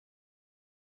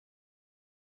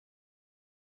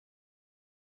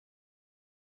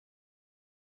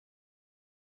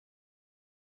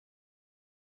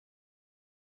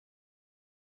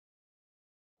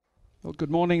Well,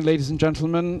 good morning, ladies and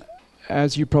gentlemen.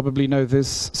 As you probably know,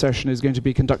 this session is going to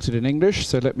be conducted in English,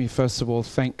 so let me first of all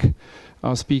thank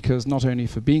our speakers not only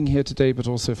for being here today, but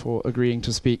also for agreeing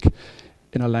to speak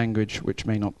in a language which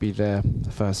may not be their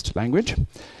first language.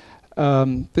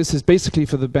 This is basically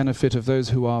for the benefit of those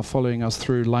who are following us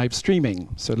through live streaming,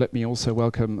 so let me also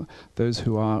welcome those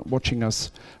who are watching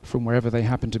us from wherever they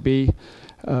happen to be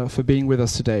for being with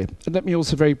us today. And let me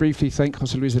also very briefly thank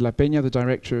José Luis de la Peña, the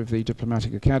Director of the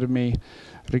Diplomatic Academy,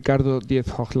 Ricardo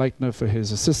Diez-Hochleitner for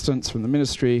his assistance from the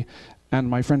Ministry, and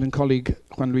my friend and colleague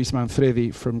Juan Luis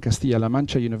Manfredi from Castilla-La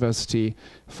Mancha University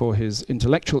for his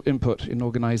intellectual input in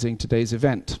organizing today's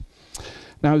event.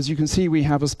 Now, as you can see, we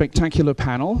have a spectacular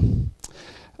panel,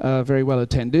 very well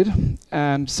attended,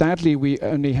 and sadly we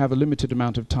only have a limited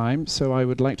amount of time, so I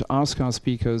would like to ask our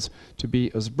speakers to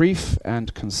be as brief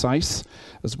and concise,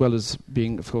 as well as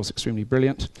being, of course, extremely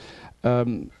brilliant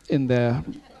in their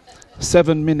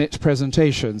 7-minute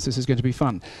presentations. This is going to be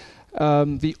fun.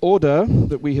 The order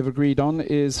that we have agreed on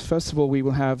is, first of all, we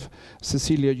will have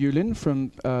Cecilia Julin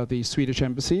from the Swedish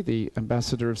Embassy, the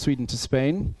Ambassador of Sweden to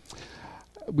Spain.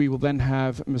 We will then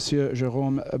have Monsieur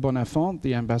Jérôme Bonnafont,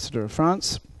 the Ambassador of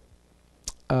France.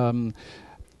 The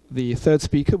third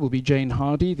speaker will be Jane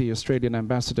Hardy, the Australian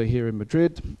Ambassador here in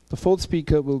Madrid. The fourth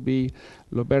speaker will be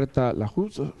Roberta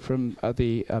Lajous from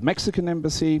the Mexican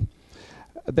Embassy.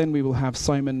 Then we will have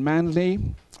Simon Manley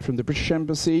from the British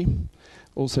Embassy,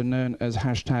 also known as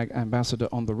 #Ambassador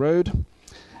on the Road.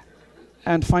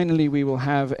 And finally, we will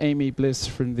have Amy Bliss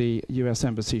from the US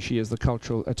Embassy. She is the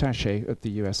cultural attaché at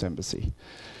the US Embassy.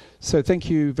 So thank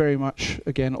you very much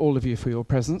again, all of you, for your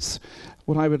presence.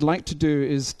 What I would like to do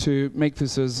is to make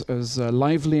this as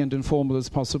lively and informal as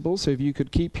possible. So if you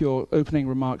could keep your opening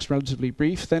remarks relatively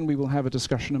brief, then we will have a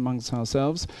discussion amongst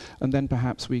ourselves, and then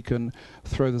perhaps we can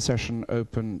throw the session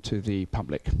open to the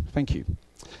public. Thank you.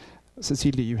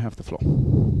 Cecilia, you have the floor.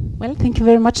 Well, thank you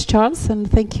very much, Charles, and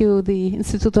thank you, the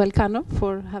Instituto Elcano,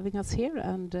 for having us here,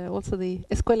 and also the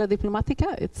Escuela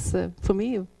Diplomática. It's, for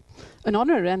me, an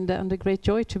honor and a great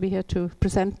joy to be here to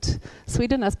present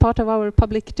Sweden as part of our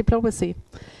public diplomacy.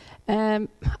 I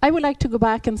would like to go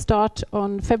back and start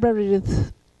on February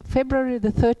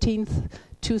the 13th,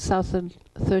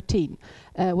 2013.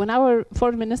 When our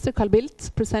Foreign Minister Carl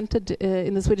Bildt presented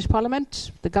in the Swedish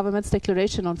Parliament the government's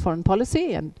declaration on foreign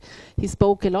policy, and he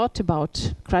spoke a lot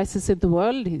about crisis in the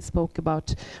world. He spoke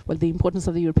about, well, the importance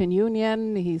of the European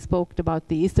Union. He spoke about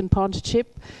the Eastern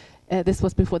Partnership. This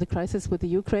was before the crisis with the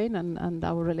Ukraine and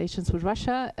our relations with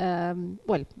Russia,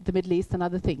 well, the Middle East and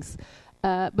other things.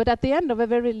 But at the end of a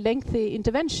very lengthy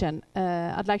intervention,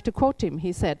 I'd like to quote him.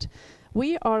 He said,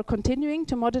 "We are continuing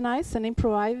to modernize and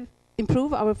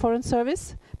improve our foreign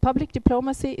service. Public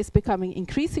diplomacy is becoming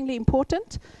increasingly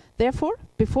important. Therefore,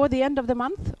 before the end of the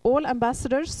month, all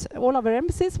of our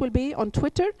embassies will be on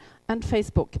Twitter and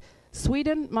Facebook.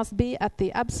 Sweden must be at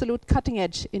the absolute cutting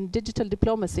edge in digital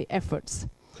diplomacy efforts."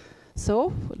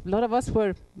 So a lot of us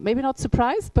were maybe not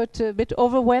surprised, but a bit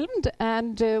overwhelmed,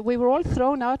 and we were all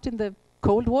thrown out in the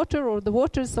cold water or the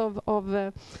waters of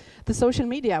the social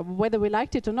media, whether we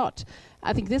liked it or not.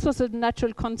 I think this was a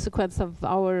natural consequence of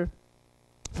our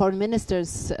foreign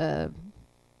minister's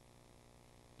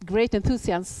great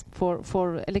enthusiasm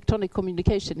for electronic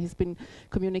communication. He's been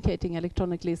communicating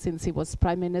electronically since he was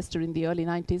prime minister in the early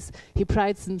 90s. He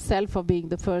prides himself of being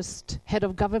the first head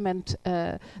of government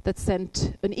that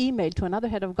sent an email to another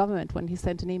head of government, when he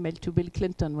sent an email to Bill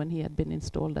Clinton when he had been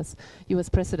installed as US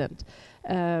president.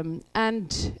 If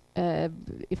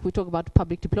we talk about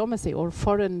public diplomacy or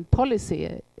foreign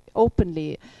policy,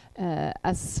 openly,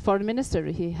 as foreign minister,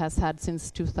 he has had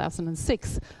since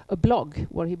 2006 a blog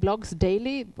where he blogs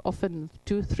daily, often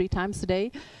 2-3 times a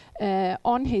day,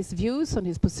 on his views, on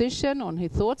his position, on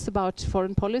his thoughts about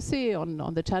foreign policy,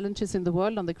 on the challenges in the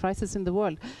world, on the crisis in the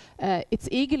world. It's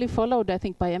eagerly followed, I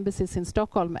think, by embassies in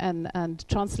Stockholm and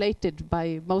translated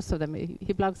by most of them.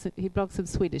 He blogs in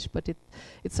Swedish, but it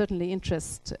certainly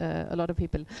interests a lot of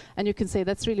people. And you can say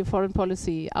that's really foreign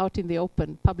policy out in the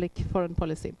open, public foreign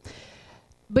policy.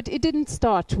 But it didn't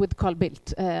start with Carl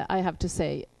Bildt, I have to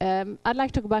say. I'd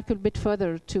like to go back a bit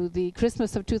further to the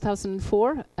Christmas of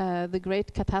 2004, the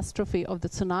great catastrophe of the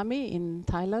tsunami in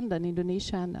Thailand and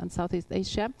Indonesia and Southeast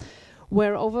Asia,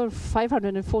 where over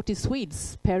 540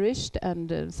 Swedes perished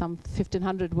and some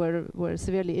 1,500 were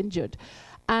severely injured.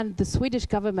 And the Swedish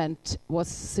government was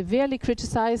severely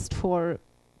criticized for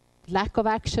lack of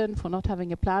action, for not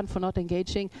having a plan, for not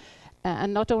engaging.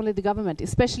 And not only the government,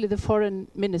 especially the foreign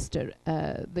minister.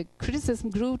 The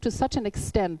criticism grew to such an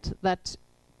extent that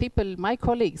people, my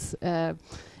colleagues,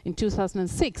 in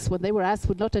 2006, when they were asked,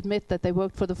 would not admit that they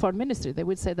worked for the foreign ministry. They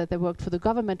would say that they worked for the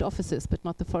government offices, but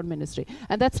not the foreign ministry.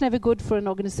 And that's never good for an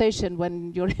organization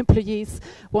when your employees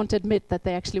won't admit that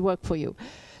they actually work for you.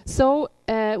 So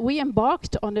we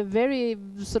embarked on a very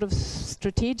sort of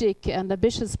strategic and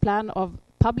ambitious plan of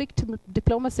public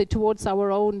diplomacy towards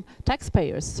our own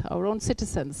taxpayers, our own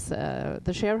citizens,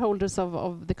 the shareholders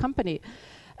of the company.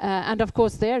 And of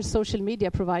course their social media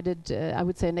provided, I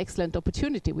would say, an excellent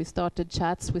opportunity. We started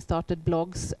chats, we started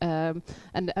blogs,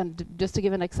 and just to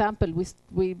give an example,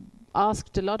 we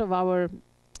asked a lot of our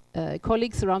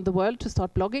colleagues around the world to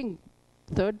start blogging,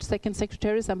 third, second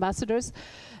secretaries, ambassadors,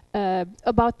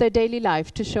 about their daily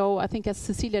life, to show, I think as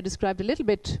Cecilia described a little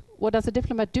bit, what does a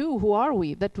diplomat do, who are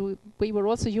we, that we were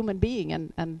also human being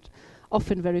and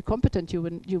often very competent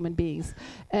human beings.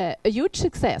 A huge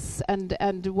success, and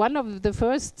one of the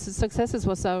first successes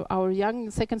was our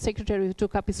young second secretary who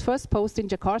took up his first post in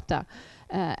Jakarta,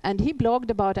 and he blogged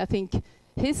about, I think,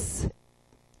 his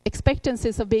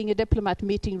expectancies of being a diplomat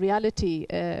meeting reality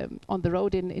on the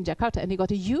road in Jakarta, and he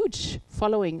got a huge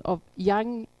following of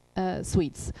young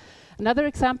Swedes. Another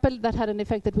example that had an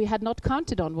effect that we had not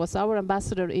counted on was our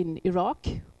ambassador in Iraq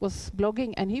was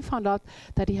blogging, and he found out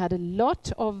that he had a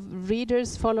lot of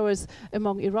readers, followers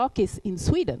among Iraqis in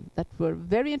Sweden that were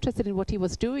very interested in what he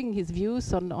was doing, his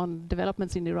views on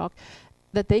developments in Iraq,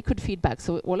 that they could feed back.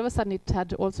 So all of a sudden it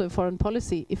had also a foreign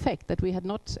policy effect that we had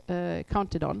not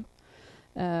counted on.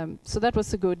 So that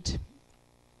was a good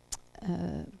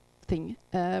thing.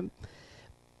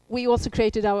 We also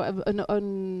created our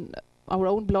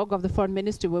own blog of the foreign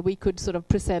ministry, where we could sort of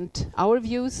present our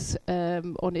views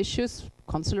on issues,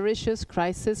 consular issues,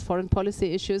 crisis, foreign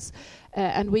policy issues,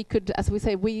 and we could, as we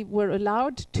say, we were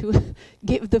allowed to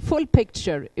give the full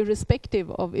picture,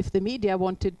 irrespective of if the media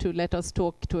wanted to let us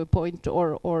talk to a point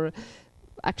or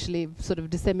actually sort of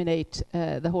disseminate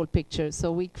the whole picture.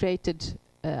 So we created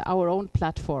our own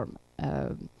platform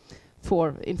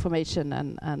for information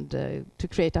and to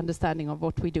create understanding of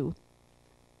what we do.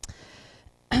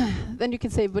 Then you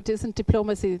can say, but isn't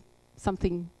diplomacy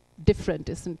something different?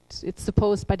 Isn't it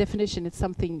supposed, by definition, it's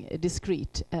something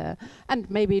discrete? And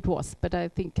maybe it was, but I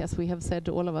think, as we have said,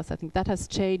 all of us, I think that has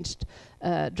changed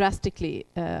drastically.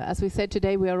 As we said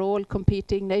today, we are all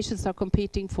competing, nations are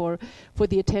competing for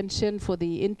the attention, for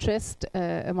the interest,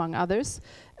 among others.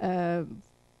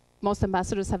 Most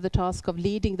ambassadors have the task of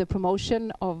leading the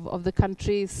promotion of the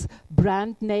country's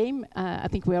brand name. I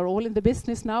think we are all in the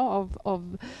business now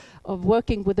of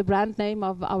working with the brand name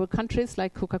of our countries,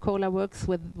 like Coca-Cola works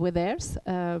with theirs.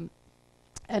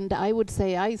 And I would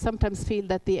say I sometimes feel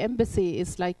that the embassy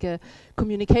is like a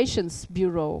communications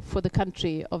bureau for the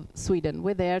country of Sweden.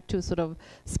 We're there to sort of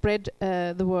spread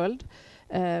the world.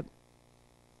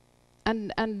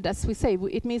 And as we say,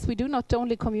 it means we do not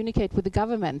only communicate with the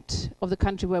government of the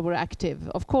country where we're active.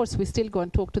 Of course, we still go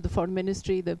and talk to the foreign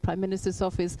ministry, the prime minister's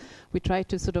office. We try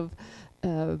to sort of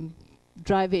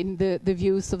drive in the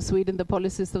views of Sweden, the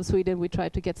policies of Sweden. We try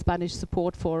to get Spanish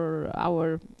support for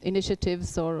our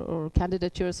initiatives or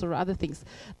candidatures or other things.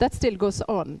 That still goes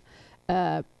on.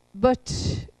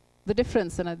 But the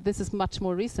difference, and this is much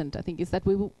more recent, I think, is that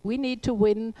we need to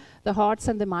win the hearts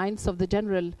and the minds of the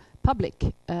general public.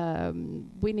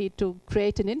 We need to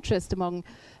create an interest among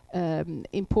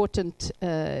important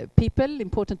people,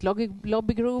 important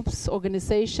lobby groups,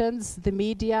 organizations, the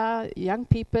media, young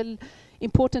people,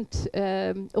 important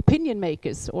opinion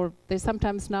makers, or they're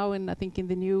sometimes now, I think in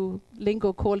the new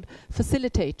lingo, called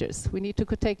facilitators. We need to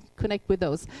connect with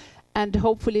those. And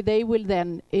hopefully they will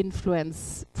then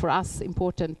influence, for us,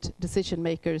 important decision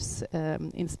makers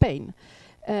in Spain.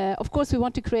 Of course, we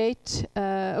want to create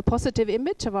a positive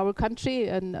image of our country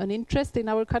and an interest in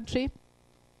our country.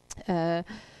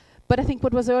 But I think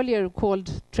what was earlier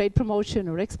called trade promotion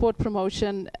or export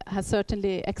promotion has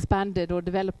certainly expanded or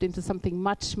developed into something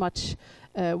much, much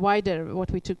wider,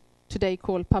 what we today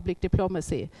call public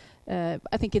diplomacy.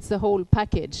 I think it's the whole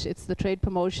package. It's the trade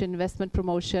promotion, investment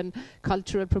promotion,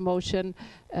 cultural promotion,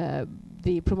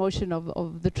 the promotion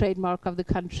of the trademark of the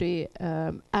country,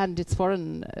 and its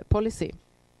foreign policy.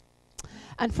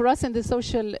 And for us in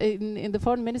the in the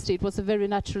foreign ministry, it was a very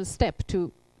natural step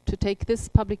to take this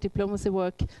public diplomacy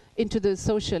work into the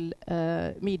social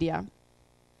media.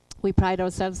 We pride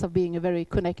ourselves of being a very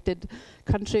connected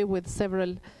country with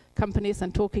several companies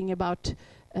and talking about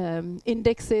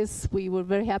indexes. We were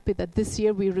very happy that this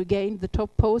year we regained the top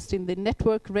post in the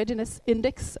Network Readiness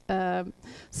Index.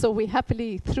 So we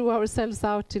happily threw ourselves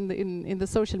out in the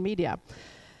social media.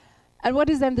 And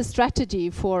what is then the strategy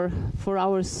for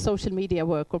our social media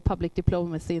work or public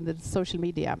diplomacy in the social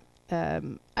media?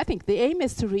 I think the aim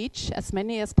is to reach as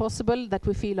many as possible that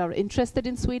we feel are interested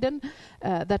in Sweden,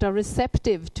 that are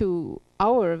receptive to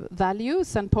our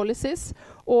values and policies,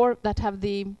 or that have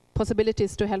the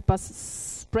possibilities to help us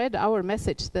spread our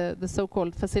message, the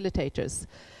so-called facilitators.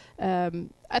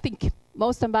 I think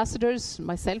most ambassadors,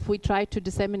 myself, we try to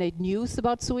disseminate news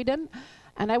about Sweden,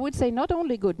 and I would say not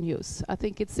only good news. I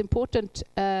think it's important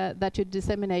that you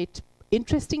disseminate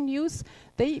interesting news.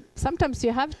 Sometimes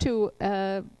you have to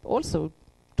also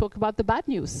talk about the bad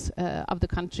news of the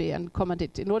country and comment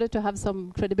it in order to have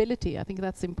some credibility. I think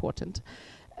that's important.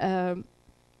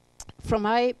 From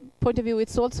my point of view,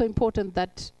 it's also important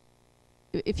that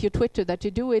if you Twitter, that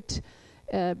you do it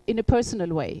in a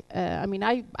personal way. I mean,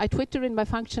 I Twitter in my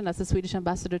function as a Swedish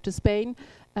ambassador to Spain,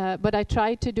 but I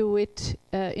try to do it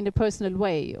in a personal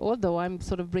way, although I'm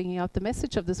sort of bringing out the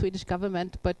message of the Swedish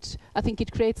government, but I think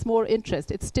it creates more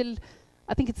interest. It's still,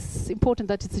 I think it's important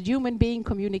that it's a human being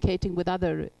communicating with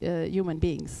other human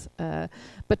beings,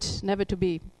 but never to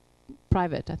be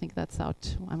private. I think that's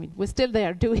out. I mean, we're still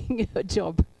there doing a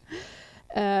job.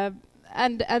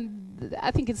 And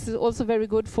I think it's also very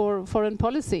good for foreign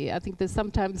policy. I think there's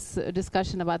sometimes a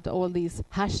discussion about all these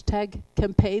hashtag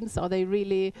campaigns. Are they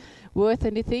really worth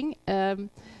anything?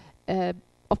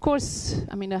 Of course,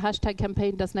 I mean, a hashtag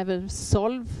campaign does never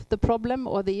solve the problem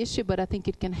or the issue, but I think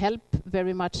it can help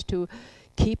very much to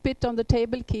keep it on the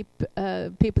table, keep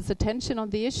people's attention on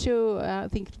the issue. I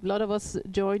think a lot of us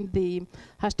joined the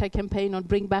hashtag campaign on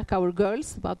Bring Back Our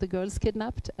Girls, about the girls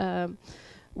kidnapped.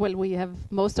 Well, we have,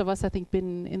 most of us, I think,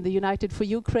 been in the United for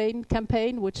Ukraine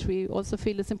campaign, which we also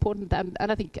feel is important. And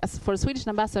I think as for a Swedish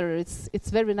ambassador, it's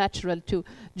very natural to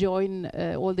join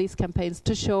all these campaigns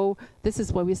to show this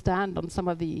is where we stand on some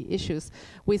of the issues.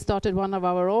 We started one of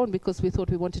our own because we thought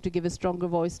we wanted to give a stronger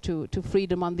voice to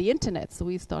freedom on the internet. So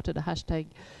we started a hashtag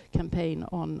campaign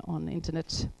on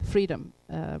internet freedom.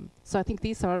 So I think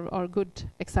these are good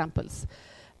examples.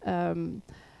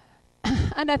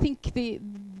 And I think the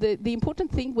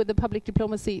important thing with the public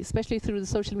diplomacy, especially through the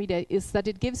social media, is that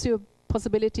it gives you a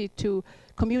possibility to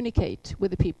communicate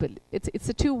with the people. It's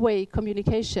a two-way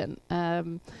communication.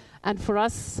 And for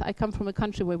us, I come from a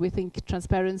country where we think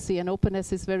transparency and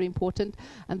openness is very important.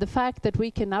 And the fact that we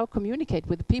can now communicate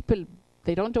with the people,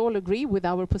 they don't all agree with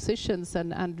our positions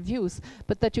and views,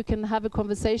 but that you can have a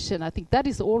conversation. I think that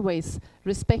is always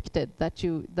respected, that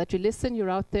you listen, you're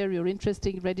out there, you're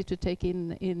interested, ready to take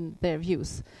in their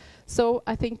views. So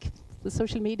I think the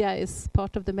social media is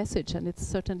part of the message, and it's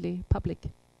certainly public.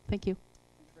 Thank you.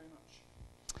 Thank you very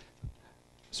much.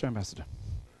 Mr. Ambassador.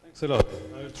 Thanks a lot.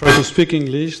 I will try to speak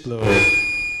English, though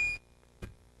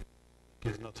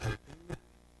it's not helping.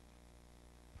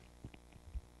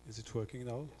 Is it working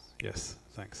now? Yes,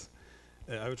 thanks.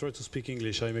 I will try to speak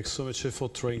English. I make so much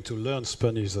effort trying to learn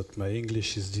Spanish that my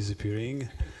English is disappearing.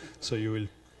 So you will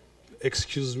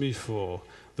excuse me for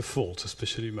the fault,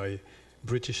 especially my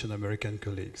British and American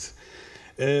colleagues.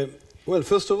 Well,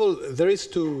 first of all, there is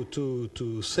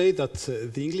to say that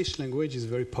the English language is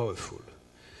very powerful,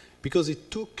 because it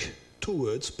took two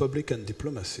words, public and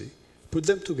diplomacy, put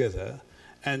them together,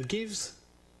 and gives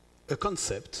a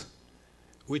concept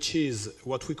which is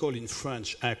what we call in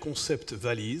French un concept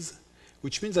valise,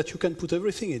 which means that you can put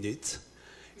everything in it.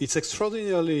 It's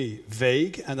extraordinarily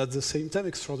vague and at the same time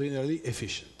extraordinarily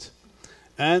efficient.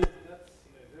 And that's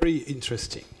very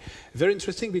interesting. Very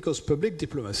interesting because public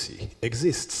diplomacy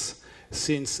exists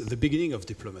since the beginning of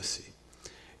diplomacy.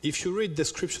 If you read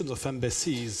descriptions of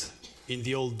embassies in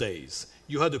the old days,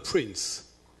 you had a prince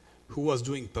who was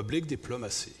doing public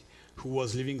diplomacy, who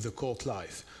was living the court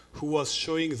life, who was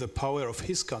showing the power of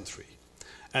his country.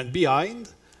 And behind,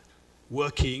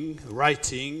 working,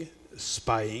 writing,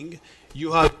 spying,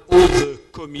 you had all the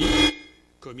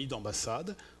commis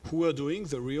d'ambassade, who were doing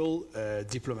the real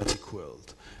diplomatic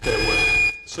world.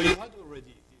 So you had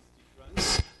already this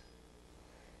difference.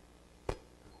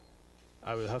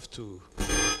 I will have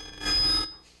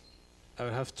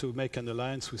to make an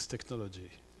alliance with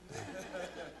technology.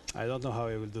 I don't know how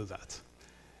I will do that.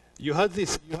 You had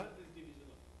this division.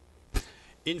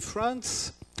 In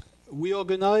France, we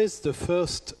organized the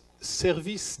first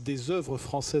Service des œuvres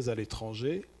françaises à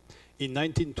l'étranger in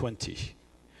 1920.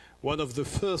 One of the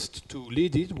first to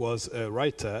lead it was a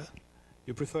writer.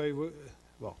 You prefer...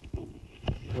 Bon.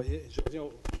 Voyez, je reviens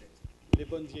aux les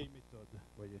bonnes vieilles méthodes.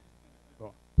 Voyez.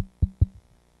 Bon.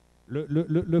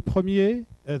 Le premier,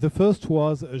 the first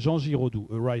was Jean Giraudoux,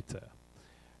 a writer.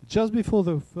 Just before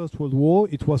the First World War,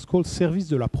 it was called Service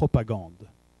de la Propagande.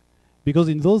 Because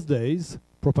in those days,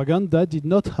 propaganda did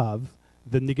not have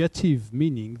the negative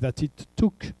meaning that it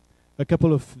took a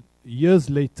couple of years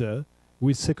later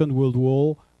with Second World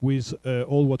War, with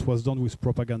all what was done with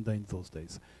propaganda in those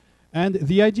days. And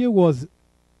the idea was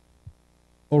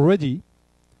already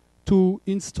to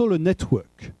install a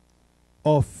network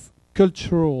of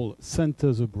cultural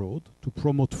centers abroad to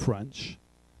promote French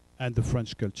and the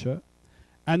French culture.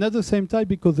 And at the same time,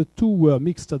 because the two were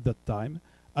mixed at that time,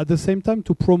 at the same time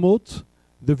to promote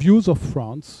the views of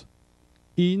France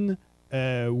in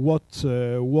what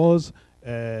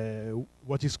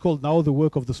is called now the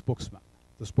work of the spokesman,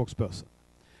 the spokesperson.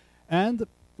 And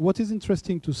what is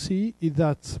interesting to see is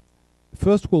that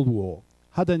First World War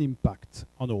had an impact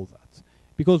on all that.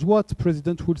 Because what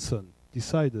President Wilson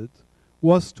decided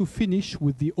was to finish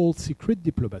with the old secret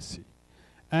diplomacy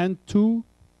and to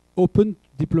open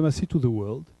diplomacy to the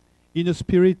world in a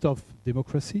spirit of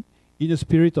democracy, in a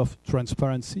spirit of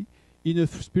transparency, in a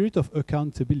spirit of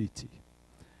accountability.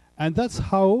 And that's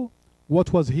how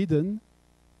what was hidden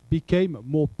became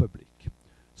more public.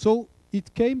 So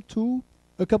it came to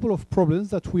a couple of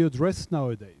problems that we address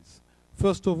nowadays.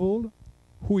 First of all,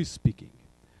 who is speaking?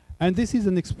 And this is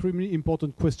an extremely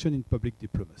important question in public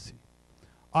diplomacy.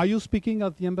 Are you speaking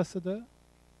as the ambassador?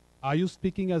 Are you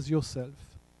speaking as yourself?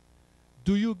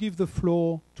 Do you give the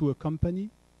floor to a company?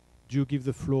 Do you give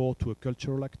the floor to a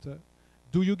cultural actor?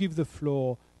 Do you give the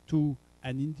floor to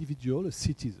an individual, a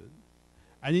citizen?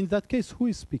 And in that case, who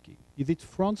is speaking? Is it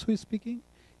France who is speaking?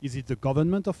 Is it the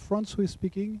government of France who is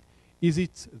speaking? Is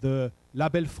it the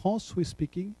Label France who is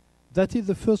speaking? That is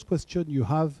the first question you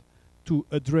have to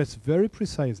address very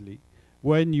precisely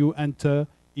when you enter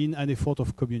in an effort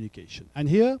of communication. And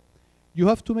here, you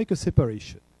have to make a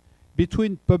separation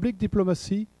between public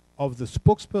diplomacy of the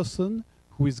spokesperson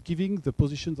who is giving the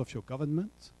positions of your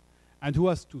government and who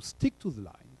has to stick to the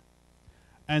line,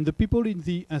 and the people in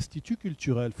the Institut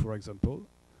Culturel, for example,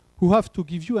 who have to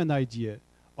give you an idea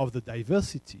of the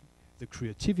diversity, the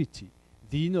creativity,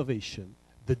 the innovation,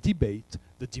 the debate,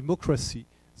 the democracy,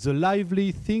 the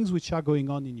lively things which are going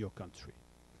on in your country.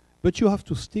 But you have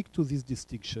to stick to this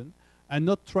distinction and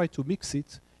not try to mix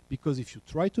it, because if you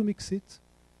try to mix it,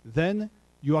 then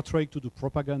you are trying to do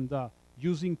propaganda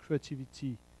using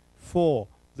creativity for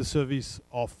the service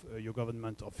of your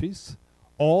government office,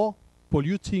 or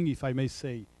polluting, if I may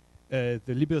say, the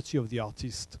liberty of the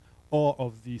artist or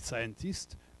of the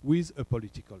scientist with a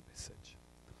political message.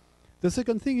 The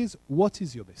second thing is, what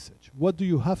is your message? What do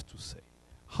you have to say?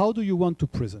 How do you want to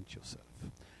present yourself?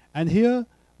 And here,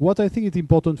 what I think is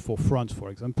important for France, for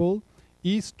example,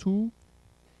 is to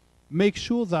make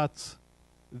sure that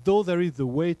though there is the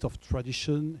weight of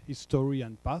tradition, history,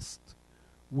 and past,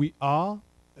 we are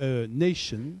a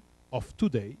nation of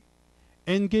today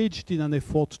engaged in an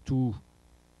effort to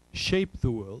shape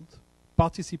the world,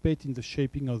 participate in the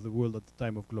shaping of the world at the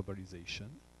time of globalization,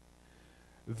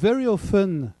 very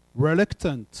often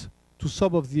reluctant to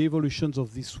some of the evolutions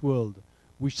of this world,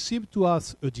 which seem to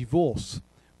us a divorce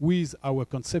with our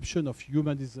conception of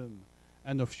humanism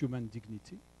and of human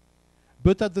dignity,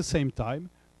 but at the same time,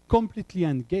 completely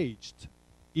engaged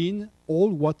in all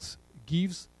what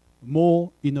gives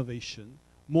more innovation,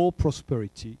 more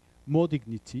prosperity, more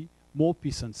dignity, more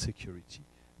peace and security.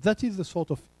 That is the sort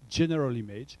of general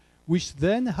image which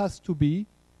then has to be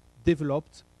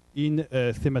developed in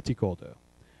a thematic order.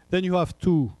 Then you have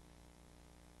to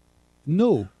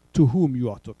know to whom you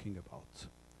are talking about.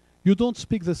 You don't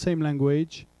speak the same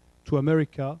language to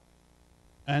America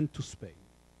and to Spain,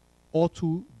 or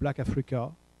to Black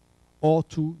Africa, or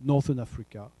to Northern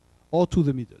Africa, or to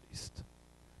the Middle East.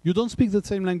 You don't speak the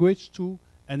same language to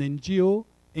an NGO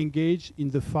engaged in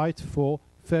the fight for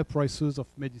fair prices of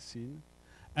medicine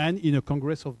and in a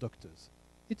congress of doctors.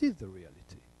 It is the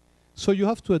reality. So you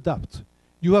have to adapt.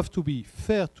 You have to be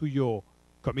fair to your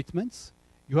commitments.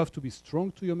 You have to be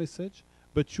strong to your message,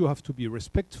 but you have to be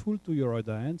respectful to your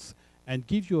audience and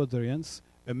give your audience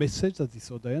a message that this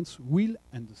audience will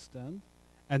understand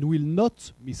and will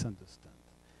not misunderstand.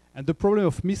 And the problem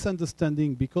of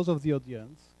misunderstanding because of the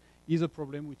audience is a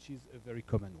problem which is a very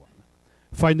common one.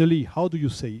 Finally, how do you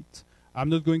say it? I'm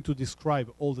not going to describe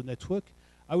all the network.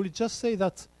 I will just say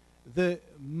that the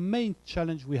main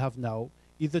challenge we have now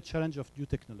is the challenge of new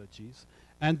technologies,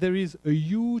 and there is a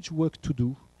huge work to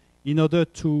do in order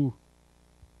to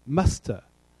master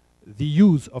the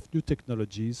use of new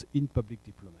technologies in public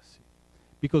diplomacy.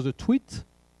 Because a tweet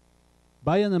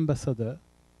by an ambassador,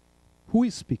 who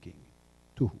is speaking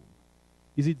to whom?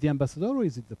 Is it the ambassador or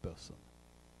is it the person?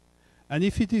 And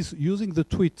if it is using the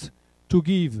tweet to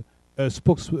give a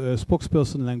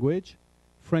spokesperson language,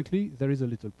 frankly, there is a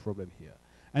little problem here.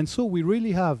 And so we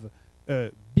really have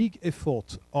a big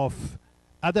effort of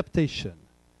adaptation,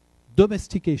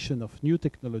 domestication of new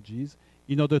technologies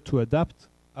in order to adapt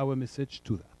our message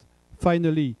to that.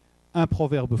 Finally, un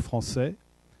proverbe français,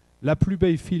 la plus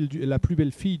belle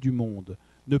fille du monde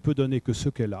ne peut donner que ce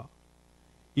qu'elle a.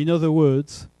 In other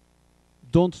words,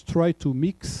 don't try to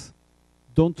mix,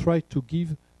 don't try to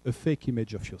give a fake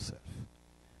image of yourself.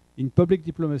 In public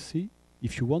diplomacy,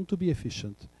 if you want to be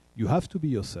efficient, you have to be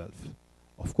yourself.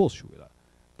 Of course, you will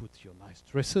put your nice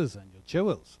dresses and your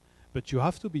jewels, but you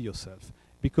have to be yourself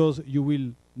because you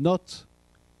will not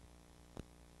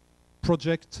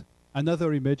project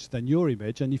another image than your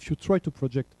image, and if you try to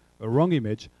project a wrong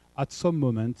image, at some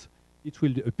moment it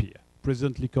will appear.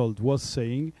 President Leopold was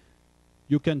saying,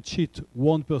 you can cheat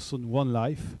one person one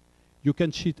life, you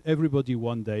can cheat everybody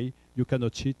one day, you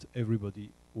cannot cheat everybody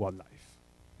one life.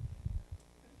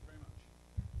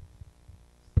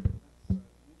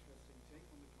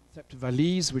 Concept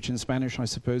valise, which in Spanish I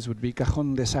suppose would be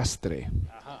cajón desastre.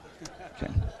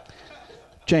 Okay.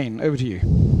 Jane, over to you.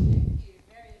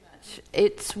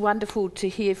 It's wonderful to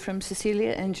hear from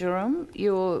Cecilia and Jérôme.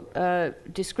 Your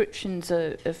descriptions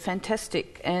are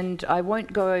fantastic, and I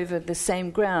won't go over the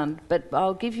same ground, but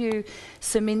I'll give you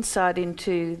some insight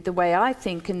into the way I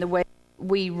think and the way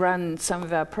we run some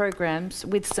of our programs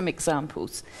with some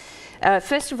examples.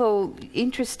 First of all,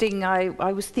 interesting,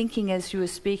 I was thinking as you were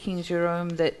speaking,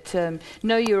 Jérôme, that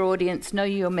know your audience, know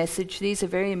your message. These are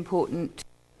very important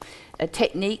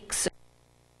techniques.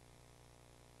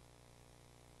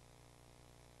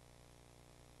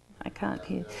 I can't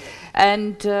hear.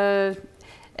 And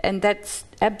that's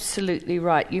absolutely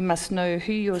right. You must know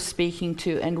who you're speaking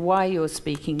to and why you're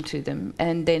speaking to them,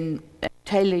 and then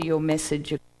tailor your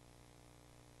message.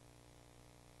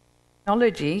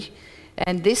 Technology,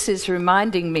 and this is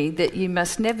reminding me that you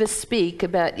must never speak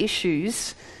about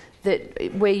issues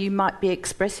that where you might be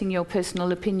expressing your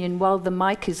personal opinion while the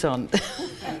mic is on.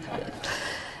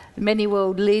 Many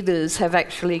world leaders have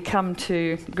actually come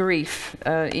to grief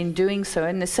in doing so,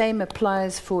 and the same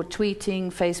applies for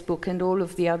tweeting, Facebook, and all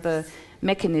of the other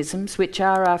mechanisms, which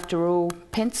are, after all,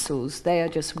 pencils. They are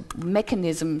just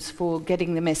mechanisms for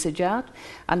getting the message out.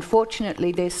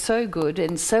 Unfortunately, they're so good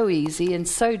and so easy and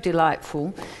so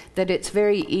delightful that it's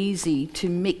very easy to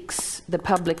mix the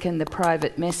public and the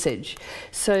private message.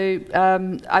 So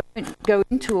I won't go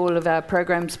into all of our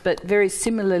programs, but very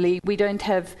similarly, we don't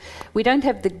have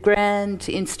the grand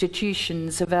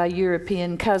institutions of our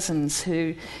European cousins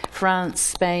who France,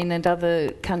 Spain, and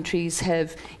other countries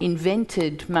have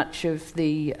invented much of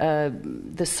the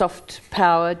soft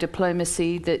power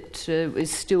diplomacy that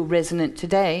is still resonant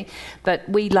today. But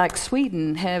we, like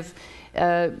Sweden, have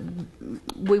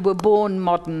we were born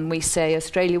modern, we say.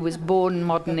 Australia was born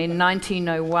modern in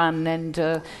 1901,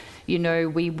 and you know,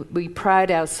 we pride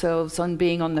ourselves on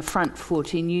being on the front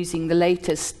foot in using the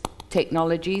latest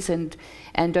technologies and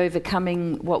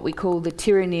overcoming what we call the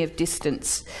tyranny of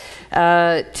distance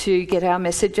to get our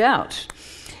message out.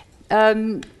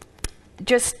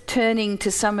 Just turning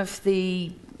to some of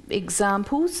the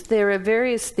examples, there are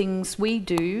various things we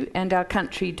do and our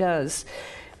country does.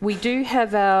 We do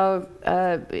have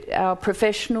our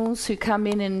professionals who come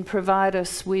in and provide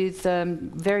us with,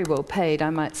 very well paid,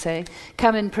 I might say,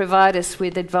 come and provide us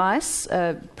with advice,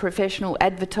 professional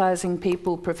advertising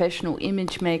people, professional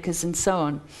image makers, and so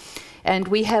on. And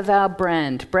we have our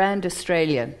Brand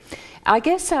Australia. I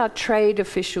guess our trade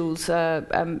officials,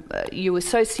 you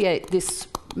associate this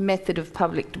method of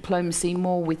public diplomacy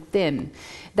more with them.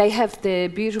 They have their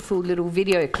beautiful little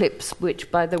video clips, which,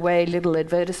 by the way, little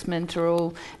advertisement, are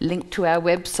all linked to our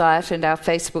website and our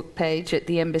Facebook page at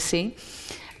the embassy.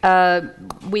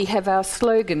 We have our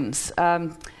slogans.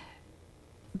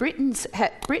 Britain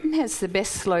has the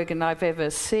best slogan I've ever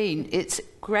seen. It's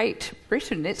Great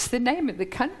Britain. It's the name of the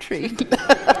country.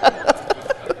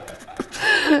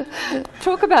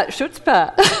 Talk about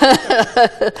chutzpah.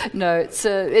 No,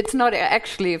 it's not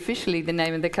actually officially the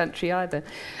name of the country either.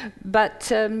 But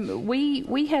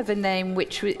we have a name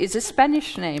which is a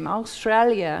Spanish name.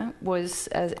 Australia was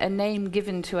a name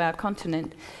given to our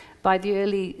continent by the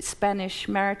early Spanish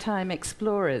maritime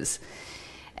explorers.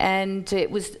 And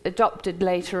it was adopted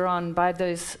later on by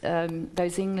those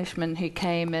Englishmen who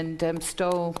came and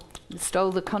stole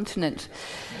the continent.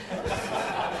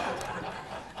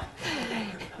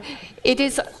 It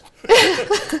is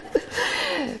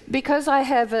because I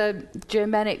have a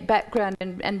Germanic background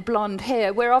and blonde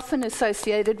hair, we're often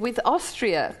associated with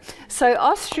Austria. So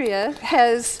Austria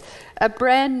has a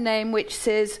brand name which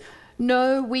says,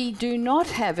 "No, we do not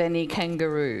have any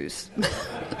kangaroos."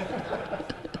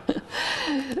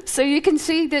 So you can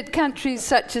see that countries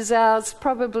such as ours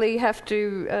probably have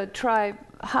to try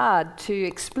hard to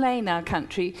explain our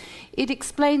country. It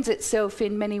explains itself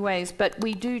in many ways, but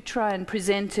we do try and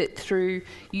present it through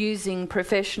using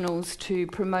professionals to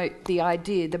promote the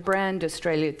idea, the brand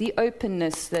Australia, the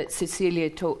openness that Cecilia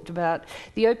talked about,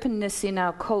 the openness in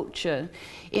our culture,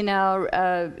 in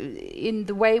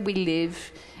the way we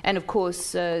live, and of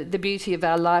course the beauty of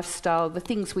our lifestyle, the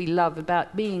things we love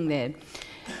about being there.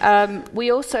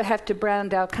 We also have to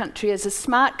brand our country as a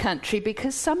smart country,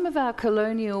 because some of our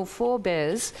colonial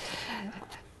forebears,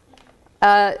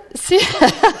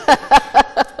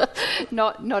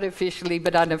 not officially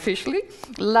but unofficially,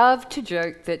 love to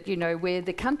joke that, you know, we're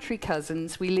the country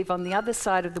cousins, we live on the other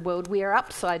side of the world, we are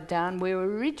upside down, we were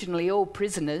originally all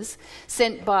prisoners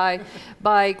sent by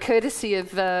courtesy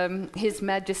of His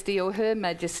Majesty or Her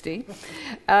Majesty.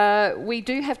 We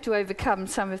do have to overcome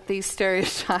some of these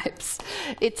stereotypes.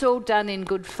 It's all done in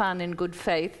good fun and good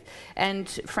faith, and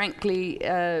frankly,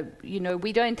 you know,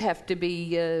 we don't have to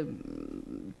be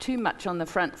too much on the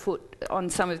front foot on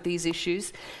some of these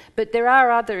issues, but there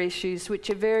are other issues which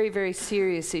are very, very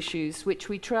serious issues, which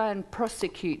we try and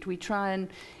prosecute, we try and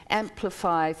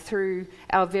amplify through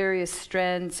our various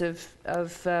strands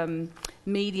of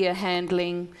media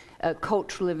handling,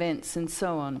 cultural events and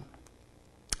so on.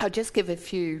 I'll just give a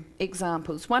few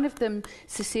examples. One of them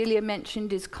Cecilia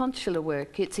mentioned is consular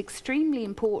work. It's extremely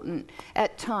important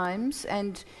at times,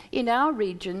 and in our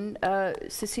region,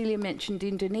 Cecilia mentioned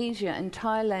Indonesia and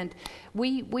Thailand,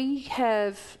 we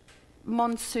have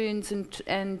monsoons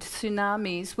and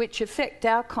tsunamis which affect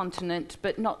our continent,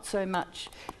 but not so much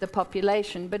the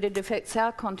population, but it affects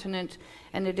our continent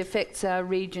and it affects our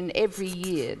region every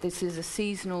year. This is a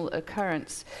seasonal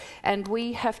occurrence. And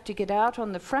we have to get out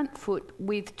on the front foot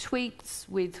with tweets,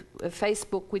 with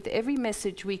Facebook, with every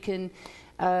message we can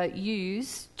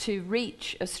use to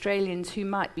reach Australians who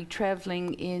might be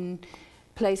travelling in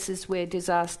places where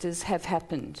disasters have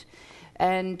happened.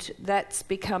 And that's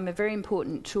become a very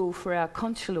important tool for our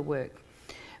consular work.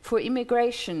 For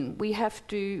immigration, we have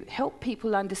to help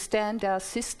people understand our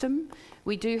system.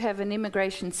 We do have an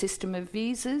immigration system of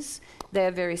visas. They're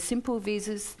very simple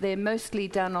visas. They're mostly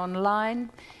done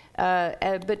online.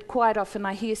 But quite often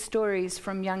I hear stories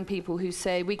from young people who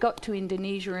say, we got to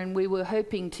Indonesia and we were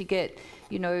hoping to get,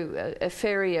 you know, a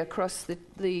ferry across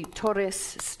the Torres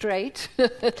Strait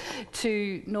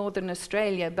to Northern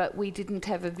Australia, but we didn't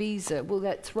have a visa. Well,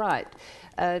 that's right.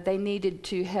 They needed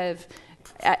to have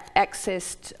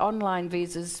accessed online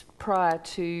visas prior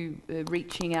to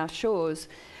reaching our shores.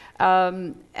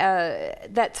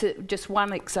 That's just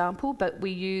one example, but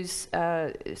we use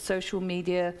social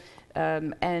media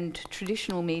and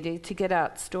traditional media to get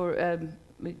out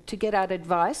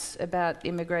advice about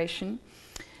immigration.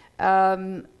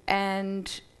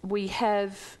 And we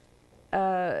have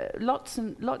lots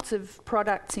and lots of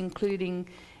products, including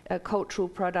cultural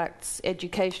products,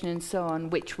 education and so on,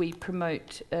 which we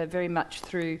promote very much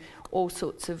through all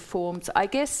sorts of forms. I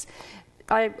guess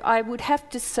I would have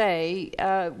to say,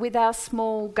 with our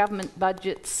small government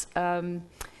budgets,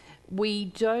 we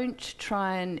don't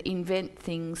try and invent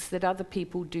things that other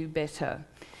people do better.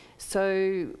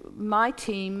 So my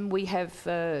team, we have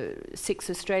 6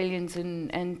 Australians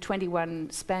and 21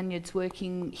 Spaniards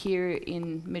working here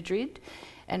in Madrid,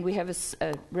 and we have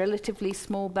a relatively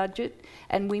small budget,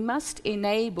 and we must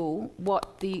enable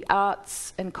what the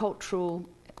arts and cultural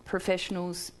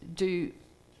professionals do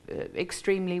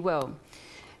extremely well.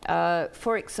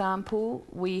 For example,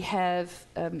 we have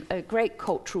a great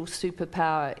cultural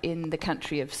superpower in the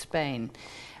country of Spain,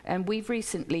 and we've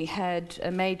recently had a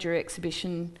major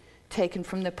exhibition taken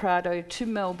from the Prado to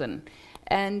Melbourne,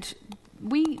 and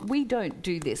we don't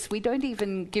do this. We don't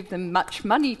even give them much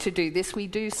money to do this. We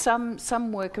do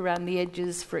some work around the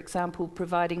edges, for example,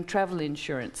 providing travel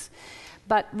insurance.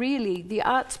 But really, the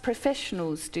arts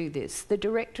professionals do this. The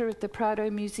director of the Prado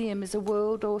Museum is a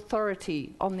world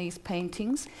authority on these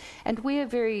paintings, and we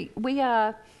have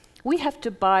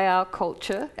to buy our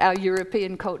culture, our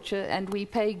European culture, and we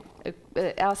pay,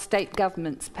 our state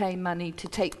governments pay money to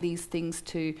take these things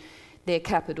to their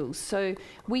capitals. So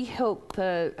we help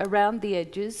around the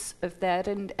edges of that,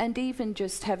 and even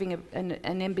just having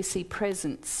an embassy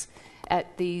presence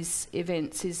at these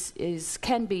events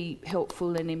can be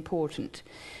helpful and important.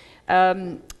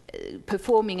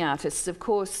 Performing artists, of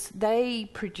course,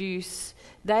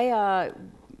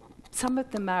 some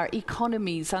of them are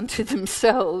economies unto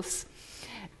themselves.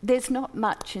 there's not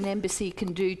much an embassy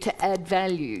can do to add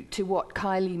value to what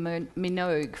Kylie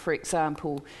Minogue, for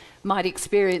example, might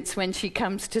experience when she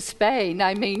comes to Spain.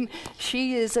 I mean,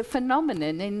 she is a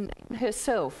phenomenon in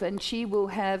herself, and she will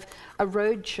have a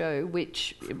roadshow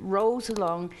which rolls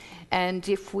along, and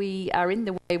if we are in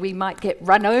the way, we might get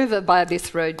run over by this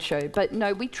roadshow. But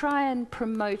no, we try and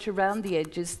promote around the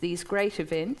edges these great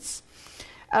events.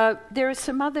 There are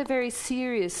some other very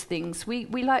serious things. We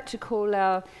like to call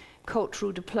our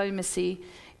cultural diplomacy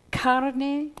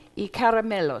carne y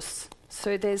caramelos.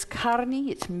 So there's carne,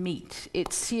 it's meat,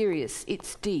 it's serious,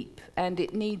 it's deep, and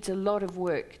it needs a lot of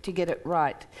work to get it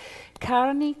right.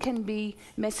 Carne can be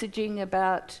messaging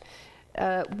about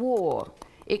war.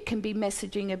 It can be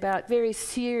messaging about very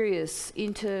serious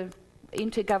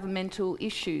intergovernmental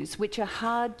issues, which are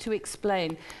hard to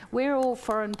explain. We're all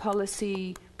foreign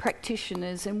policy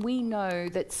practitioners, and we know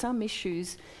that some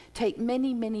issues take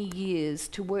many, many years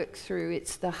to work through.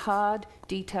 It's the hard,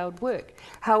 detailed work.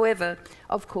 However,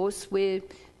 of course, we're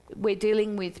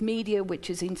dealing with media which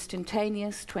is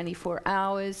instantaneous, 24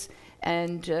 hours,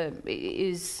 and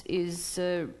is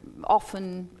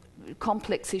often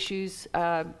complex issues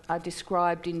are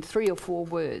described in 3 or 4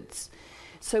 words.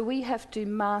 So we have to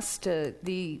master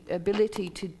the ability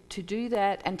to do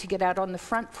that and to get out on the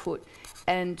front foot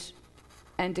and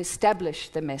establish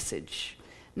the message.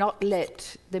 Not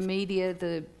let the media,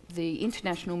 the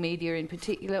international media in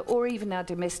particular, or even our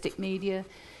domestic media,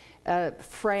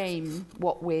 frame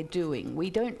what we're doing. We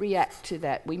don't react to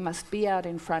that. We must be out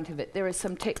in front of it. There are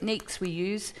some techniques we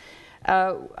use.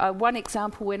 One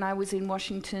example, when I was in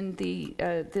Washington, the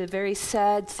very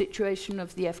sad situation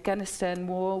of the Afghanistan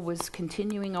war was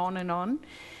continuing on,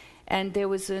 and there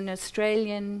was an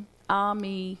Australian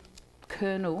Army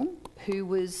colonel who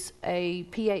was a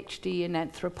PhD in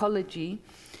anthropology,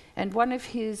 and one of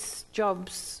his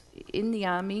jobs in the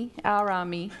army, our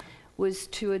army, was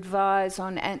to advise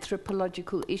on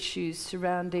anthropological issues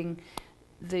surrounding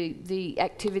the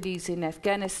activities in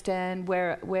Afghanistan,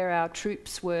 where our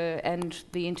troops were, and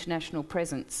the international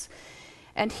presence.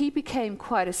 And he became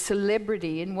quite a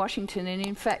celebrity in Washington, and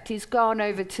in fact he's gone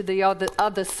over to the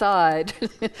other side.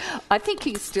 I think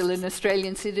he's still an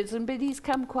Australian citizen, but he's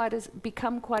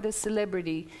become quite a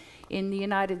celebrity in the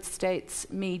United States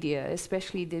media,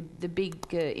 especially the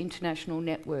big international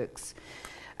networks.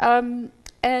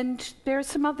 And there are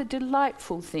some other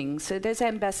delightful things. So there's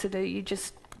ambassador, you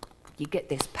get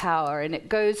this power and it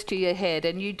goes to your head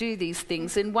and you do these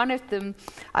things. And one of them,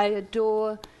 I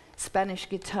adore Spanish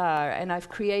guitar, and I've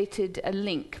created a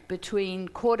link between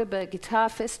Cordoba Guitar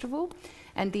Festival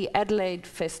and the Adelaide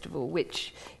Festival,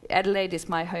 which Adelaide is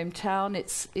my hometown.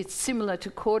 It's similar to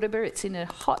Cordoba. It's in a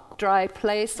hot, dry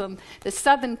place on the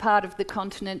southern part of the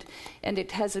continent, and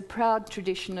it has a proud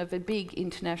tradition of a big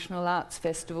international arts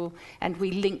festival, and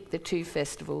we link the 2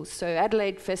 festivals. So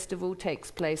Adelaide Festival takes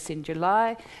place in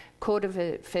July.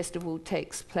 Cordoba Festival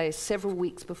takes place several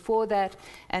weeks before that,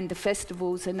 and the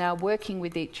festivals are now working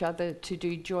with each other to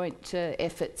do joint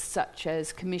efforts, such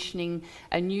as commissioning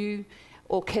a new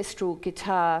orchestral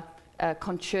guitar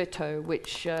concerto,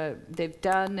 which they've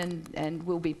done and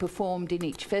will be performed in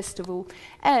each festival,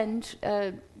 and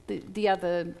the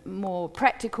other more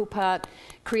practical part,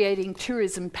 creating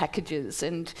tourism packages,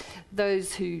 and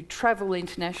those who travel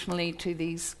internationally to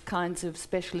these kinds of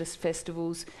specialist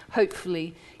festivals,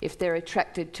 hopefully, if they're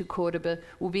attracted to Cordoba,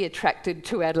 will be attracted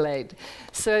to Adelaide.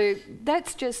 So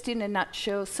that's just in a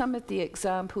nutshell some of the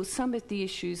examples, some of the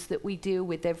issues that we deal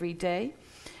with every day.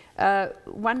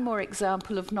 One more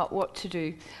example of not what to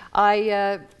do.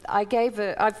 I've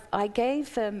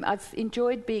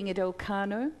enjoyed being at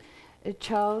Elcano.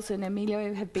 Charles and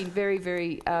Emilia have been very,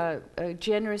 very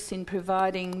generous in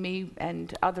providing me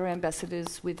and other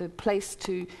ambassadors with a place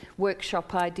to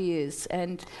workshop ideas.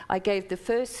 And I gave the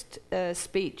first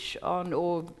speech on,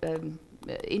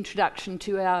 introduction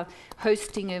to our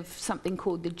hosting of something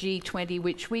called the G20,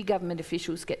 which we government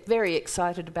officials get very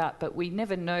excited about, but we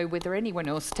never know whether anyone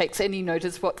else takes any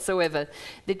notice whatsoever.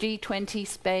 The G20,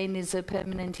 Spain is a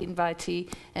permanent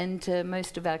invitee, and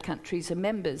most of our countries are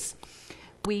members.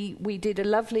 We did a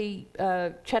lovely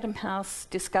Chatham House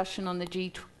discussion on the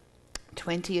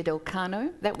G20 at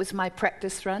Elcano. That was my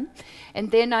practice run.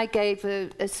 And then I gave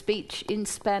a speech in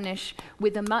Spanish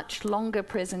with a much longer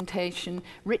presentation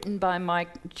written by my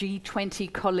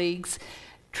G20 colleagues,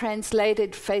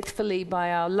 translated faithfully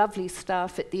by our lovely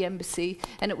staff at the embassy,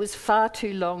 and it was far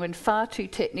too long and far too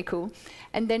technical.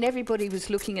 And then everybody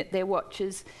was looking at their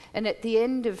watches, and at the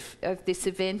end of this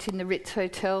event in the Ritz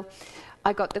Hotel,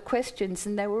 I got the questions,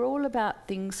 and they were all about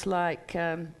things like,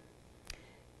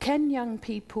 can young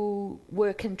people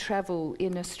work and travel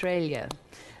in Australia?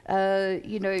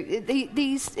 You know,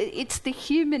 it's the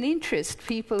human interest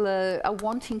people are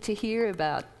wanting to hear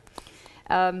about.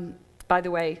 By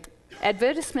the way,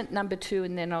 advertisement number 2,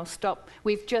 and then I'll stop.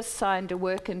 We've just signed a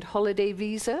work and holiday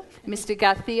visa. Mr.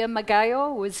 Garcia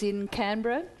Magallo was in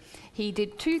Canberra. He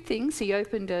did 2 things. He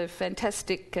opened a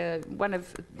fantastic, one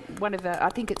of our, I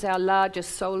think it's our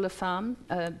largest solar farm,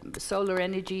 solar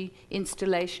energy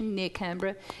installation near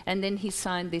Canberra, and then he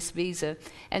signed this visa.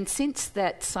 And since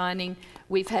that signing,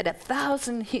 we've had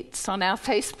 1,000 hits on our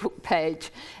Facebook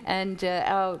page, and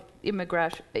our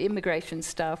immigration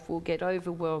staff will get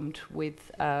overwhelmed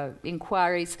with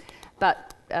inquiries.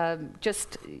 But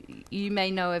just, you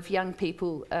may know of young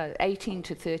people 18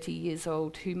 to 30 years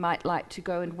old who might like to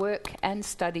go and work and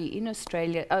study in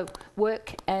Australia,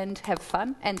 work and have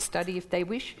fun and study if they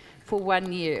wish for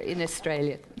 1 year in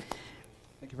Australia.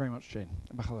 Thank you very much, Jane.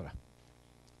 Embajadora.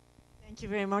 Thank you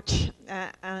very much.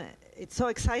 It's so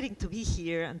exciting to be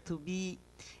here and to be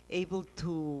able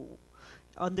to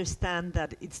understand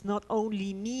that it's not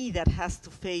only me that has to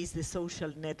face the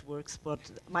social networks, but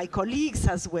my colleagues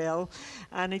as well.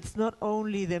 And it's not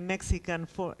only the Mexican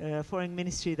Foreign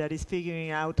Ministry that is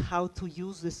figuring out how to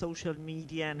use the social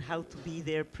media and how to be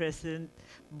there present,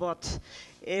 but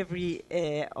every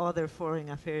other foreign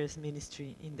affairs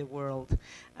ministry in the world.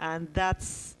 And that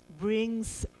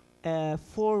brings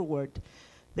forward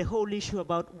the whole issue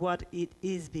about what it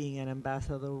is being an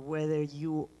ambassador, whether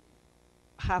you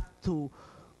have to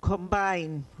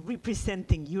combine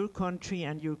representing your country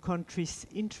and your country's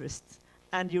interests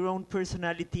and your own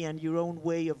personality and your own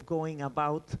way of going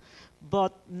about,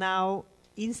 but now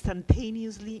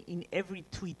instantaneously in every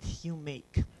tweet you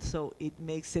make. So it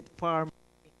makes it far more,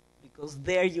 because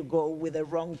there you go with a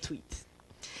wrong tweet.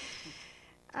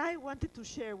 I wanted to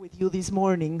share with you this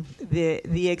morning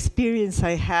the experience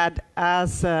I had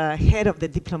as head of the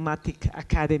Diplomatic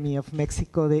Academy of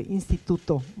Mexico, the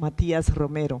Instituto Matias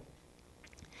Romero.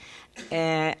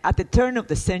 At the turn of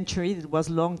the century, it was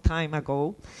a long time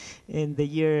ago, in the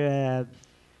year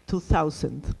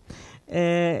 2000,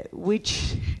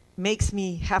 which makes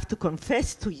me have to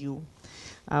confess to you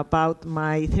about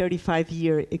my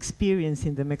 35-year experience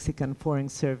in the Mexican Foreign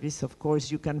Service. Of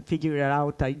course, you can figure it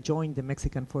out. I joined the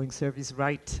Mexican Foreign Service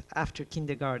right after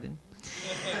kindergarten.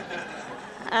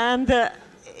 And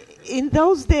in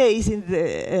those days, in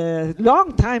the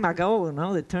long time ago,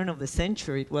 the turn of the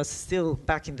century, it was still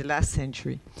back in the last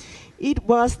century, it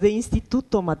was the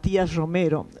Instituto Matias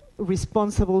Romero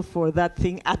responsible for that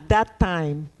thing at that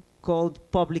time called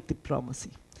public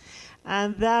diplomacy.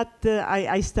 And that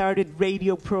I started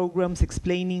radio programs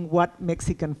explaining what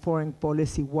Mexican foreign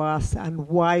policy was and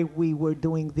why we were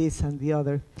doing this and the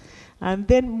other. And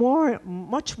then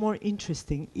much more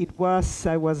interesting,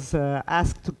 I was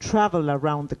asked to travel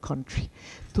around the country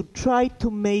to try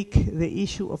to make the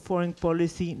issue of foreign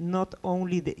policy not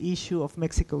only the issue of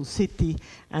Mexico City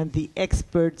and the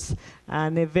experts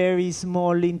and a very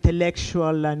small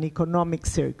intellectual and economic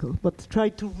circle, but try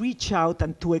to reach out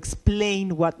and to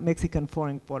explain what Mexican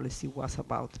foreign policy was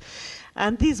about.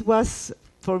 And this was,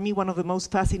 for me, one of the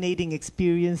most fascinating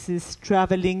experiences,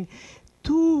 traveling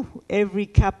to every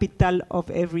capital of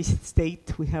every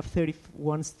state. We have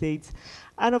 31 states.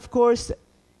 And of course,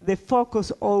 the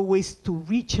focus always to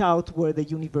reach out were the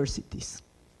universities.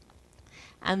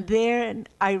 And then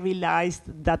I realized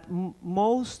that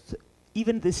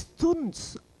even the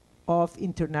students of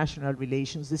international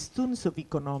relations, the students of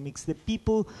economics, the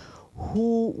people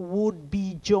who would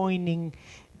be joining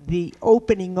the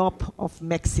opening up of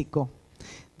Mexico,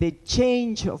 the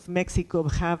change of Mexico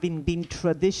having been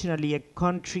traditionally a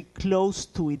country close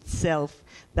to itself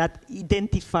that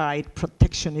identified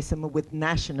protectionism with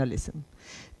nationalism,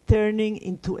 turning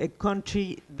into a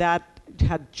country that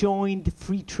had joined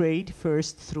free trade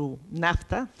first through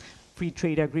NAFTA, free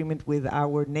trade agreement with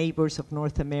our neighbors of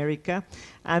North America,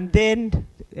 and then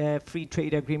free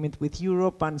trade agreement with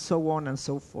Europe, and so on and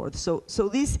so forth. So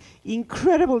this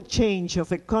incredible change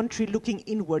of a country looking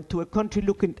inward to a country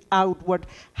looking outward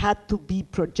had to be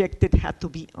projected, had to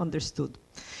be understood.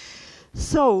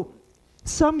 So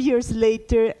some years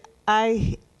later,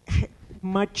 I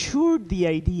matured the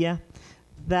idea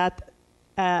that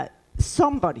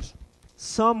somebody,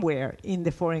 somewhere in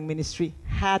the foreign ministry,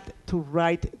 had to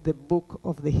write the book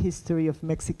of the history of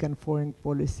Mexican foreign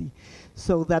policy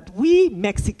so that we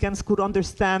Mexicans could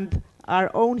understand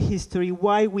our own history,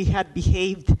 why we had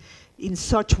behaved in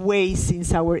such ways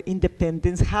since our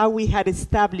independence, how we had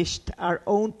established our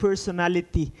own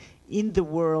personality in the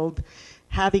world,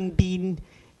 having been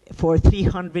for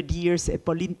 300 years a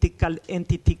political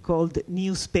entity called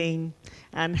New Spain,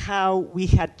 and how we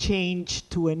had changed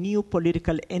to a new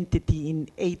political entity in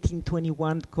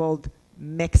 1821 called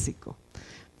Mexico.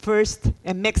 First,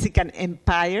 a Mexican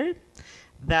empire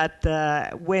that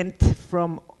went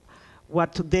from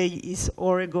what today is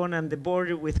Oregon and the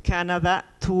border with Canada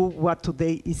to what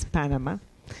today is Panama,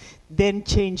 then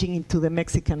changing into the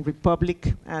Mexican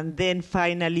Republic, and then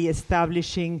finally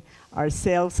establishing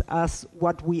ourselves as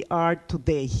what we are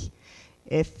today,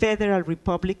 a federal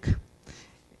republic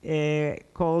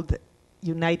called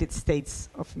United States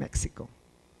of Mexico.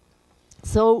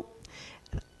 So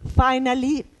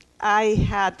finally,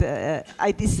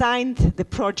 I designed the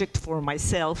project for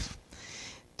myself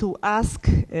to ask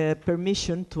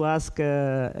permission, to ask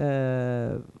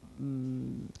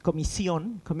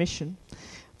commission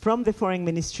from the Foreign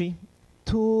Ministry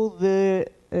to the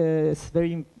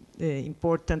very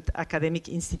important academic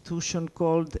institution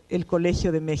called El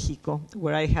Colegio de México,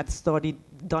 where I had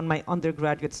done my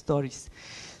undergraduate studies.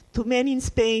 To many in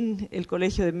Spain, El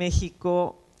Colegio de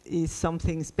México is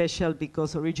something special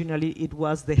because originally it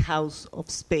was the House of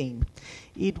Spain.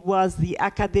 It was the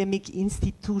academic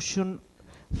institution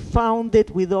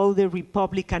founded with all the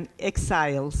Republican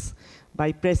exiles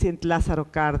by President Lázaro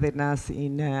Cárdenas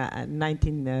in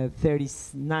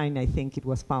 1939, I think it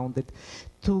was founded,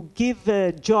 to give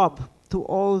a job to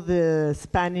all the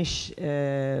Spanish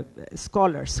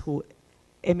scholars who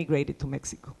emigrated to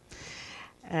Mexico.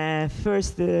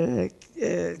 First,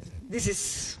 this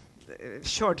is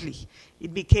shortly.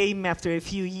 It became, after a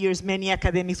few years, many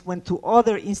academics went to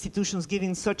other institutions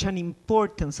giving such an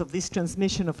importance of this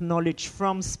transmission of knowledge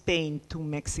from Spain to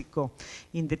Mexico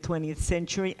in the 20th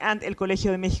century. And El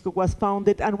Colegio de México was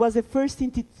founded and was the first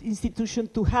institution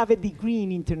to have a degree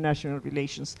in international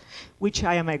relations, which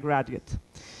I am a graduate.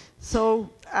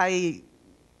 So I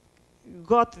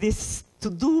got this to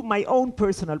do my own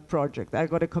personal project. I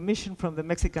got a commission from the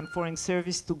Mexican Foreign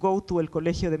Service to go to El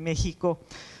Colegio de México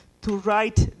to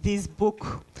write this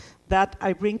book that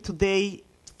I bring today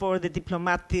for the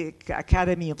Diplomatic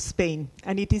Academy of Spain.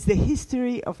 And it is the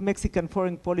history of Mexican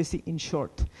foreign policy in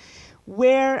short,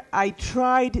 where I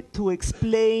tried to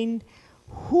explain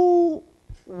who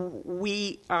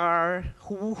we are,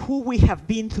 who we have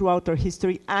been throughout our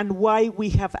history, and why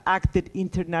we have acted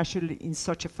internationally in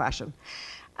such a fashion.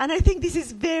 And I think this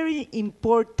is very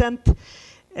important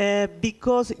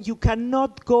because you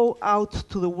cannot go out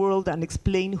to the world and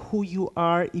explain who you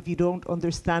are if you don't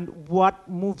understand what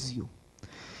moves you.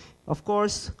 Of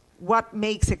course, what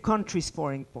makes a country's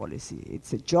foreign policy?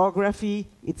 It's a geography,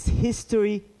 it's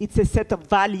history, it's a set of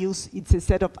values, it's a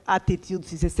set of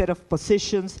attitudes, it's a set of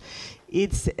positions,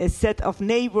 it's a set of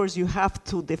neighbors you have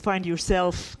to define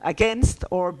yourself against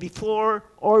or before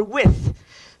or with.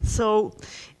 So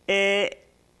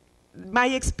my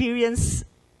experience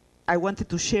I wanted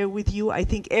to share with you. I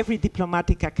think every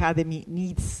diplomatic academy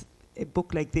needs a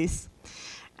book like this.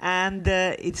 And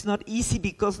it's not easy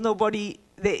because the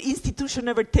institution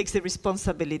never takes the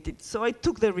responsibility. So I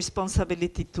took the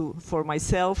responsibility for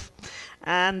myself.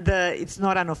 And it's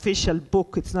not an official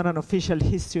book. It's not an official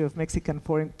history of Mexican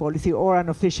foreign policy or an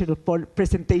official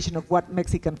presentation of what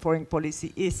Mexican foreign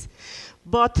policy is.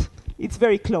 But it's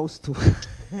very close to.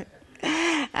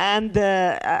 And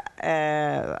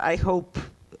I hope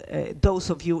those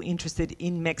of you interested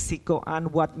in Mexico and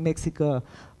what Mexico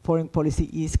foreign policy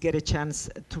is get a chance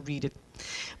to read it.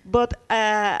 But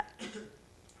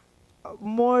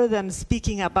more than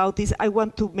speaking about this, I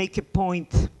want to make a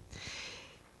point.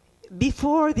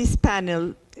 Before this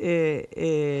panel,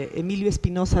 Emilio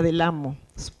Espinosa del Amo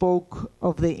spoke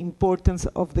of the importance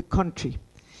of the country,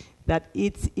 that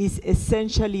it is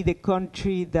essentially the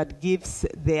country that gives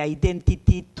the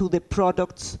identity to the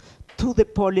products, to the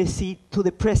policy, to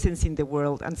the presence in the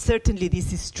world, and certainly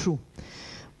this is true.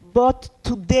 But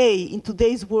today, in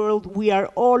today's world, we are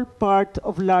all part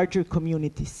of larger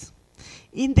communities.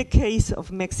 In the case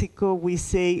of Mexico, we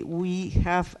say we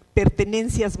have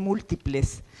pertenencias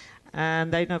múltiples,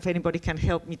 and I don't know if anybody can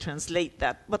help me translate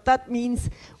that, but that means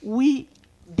we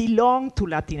belong to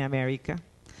Latin America,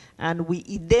 and we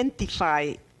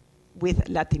identify with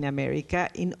Latin America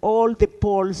in all the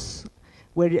polls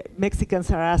where Mexicans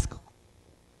are asked,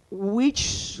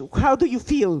 how do you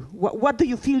feel? What do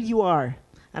you feel you are?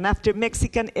 And after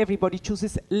Mexican, everybody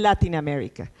chooses Latin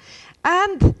America.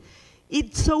 And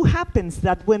it so happens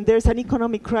that when there's an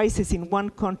economic crisis in one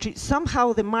country,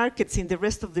 somehow the markets in the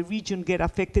rest of the region get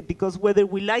affected because whether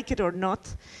we like it or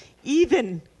not,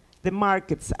 even the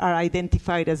markets are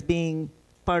identified as being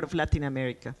part of Latin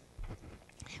America.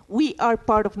 We are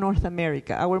part of North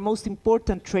America, our most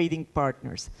important trading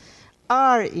partners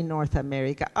are in North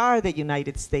America, are the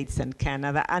United States and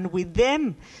Canada, and with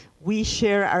them we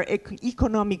share our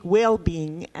economic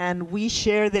well-being, and we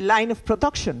share the line of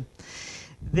production.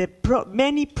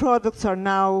 Many products are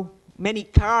now, many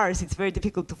cars, it's very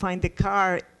difficult to find a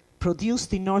car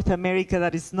produced in North America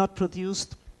that is not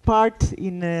produced part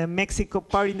in Mexico,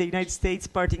 part in the United States,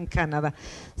 part in Canada.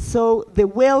 So the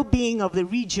well-being of the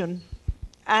region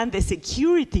and the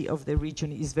security of the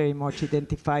region is very much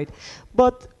identified.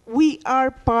 But we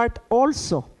are part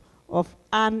also of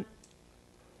an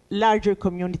larger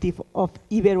community of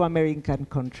Ibero-American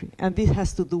country, and this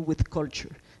has to do with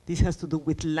culture. This has to do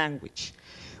with language.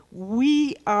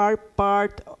 We are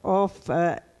part of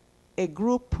a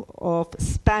group of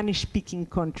Spanish-speaking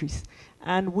countries,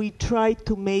 and we try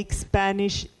to make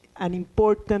Spanish an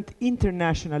important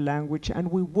international language, and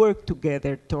we work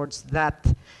together towards that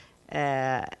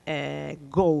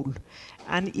goal.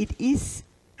 And it is,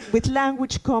 with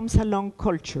language comes along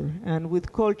culture, and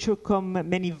with culture come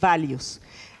many values.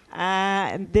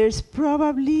 And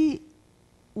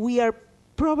we are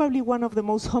probably one of the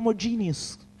most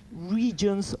homogeneous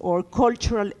regions or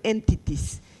cultural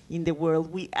entities in the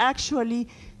world. We actually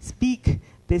speak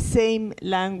the same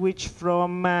language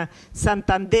from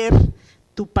Santander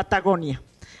to Patagonia.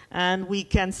 And we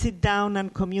can sit down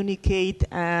and communicate,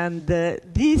 and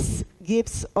this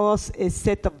gives us a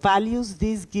set of values,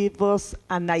 this gives us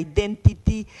an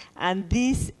identity, and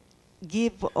this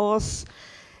gives us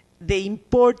the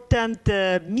important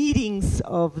meetings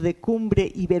of the Cumbre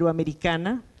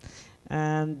Iberoamericana.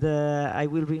 And I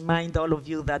will remind all of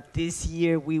you that this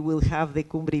year we will have the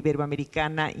Cumbre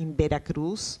Iberoamericana in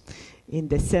Veracruz in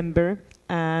December,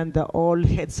 and all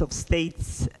heads of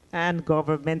states and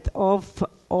government of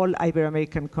all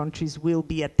Ibero-American countries will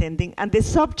be attending. And the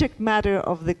subject matter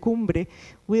of the Cumbre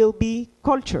will be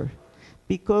culture,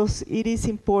 because it is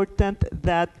important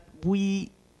that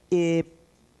we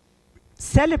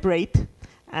celebrate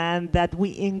and that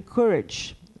we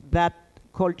encourage that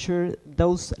culture,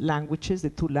 those languages, the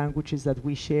two languages that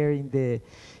we share in the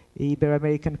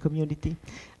Ibero-American community.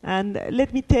 And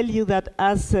let me tell you that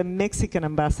as a Mexican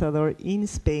ambassador in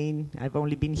Spain, I've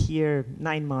only been here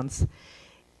 9 months,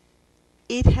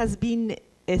 it has been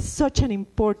such an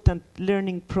important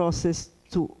learning process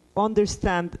to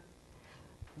understand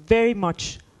very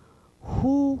much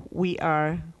who we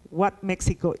are, what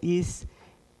Mexico is,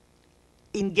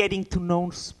 in getting to know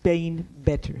Spain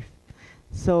better.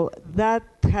 So that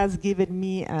has given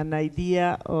me an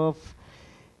idea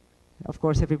of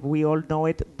course, we all know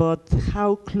it, but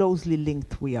how closely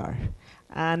linked we are,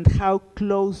 and how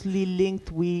closely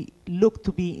linked we look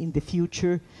to be in the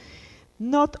future,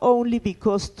 not only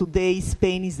because today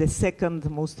Spain is the second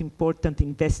most important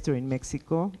investor in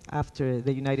Mexico, after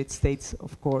the United States,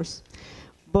 of course,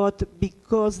 but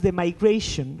because the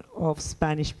migration of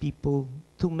Spanish people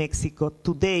to Mexico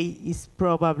today is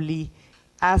probably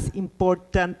as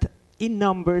important in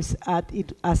numbers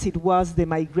as it was the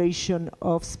migration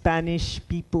of Spanish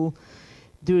people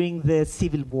during the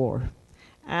Civil War.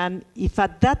 And if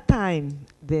at that time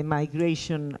the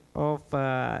migration of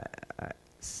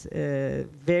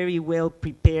very well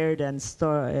prepared and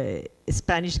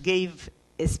Spanish gave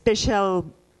a special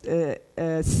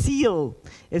seal,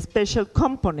 a special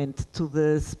component to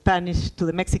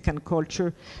the Mexican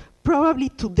culture, probably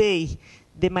today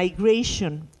the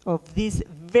migration of this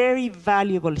very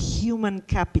valuable human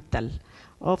capital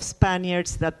of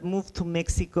Spaniards that moved to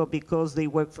Mexico because they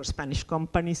work for Spanish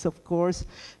companies, of course,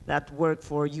 that work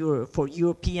for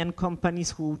European companies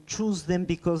who choose them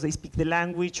because they speak the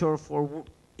language, or for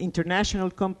international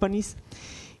companies,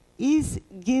 is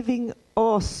giving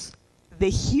us the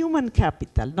human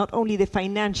capital, not only the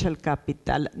financial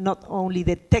capital, not only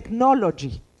the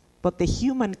technology, but the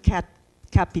human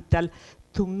capital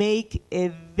to make a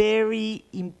very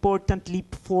important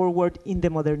leap forward in the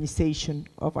modernization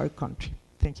of our country.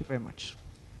 Thank you very much.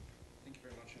 Thank you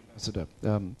very much, Ambassador.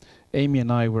 Amy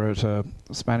and I were at a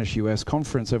Spanish-US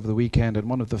conference over the weekend, and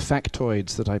one of the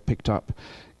factoids that I picked up,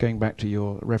 going back to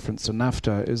your reference to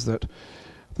NAFTA, is that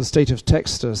the state of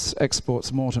Texas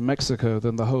exports more to Mexico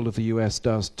than the whole of the US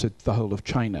does to the whole of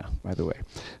China, by the way.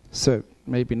 So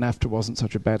maybe NAFTA wasn't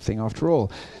such a bad thing after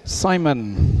all.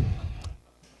 Simon.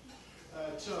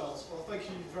 Charles, well, thank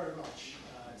you very much.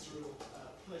 It's a real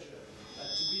pleasure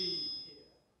to be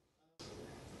here.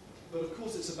 But of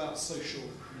course it's about social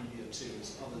media too,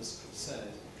 as others have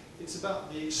said. It's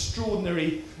about the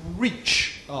extraordinary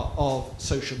reach of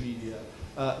social media.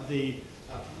 The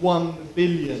 1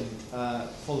 billion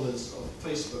followers of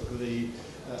Facebook, the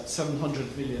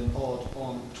 700 million odd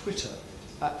on Twitter.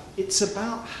 It's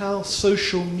about how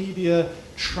social media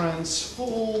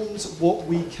transforms what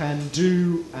we can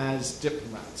do as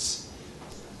diplomats.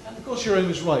 And of course, Jérôme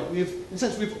is right. In a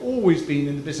sense, we've always been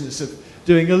in the business of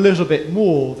doing a little bit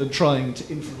more than trying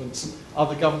to influence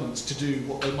other governments to do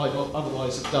what they might not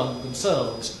otherwise have done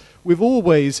themselves. We've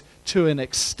always, to an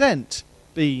extent,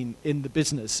 been in the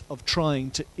business of trying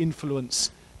to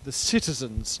influence the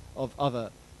citizens of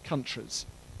other countries.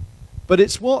 But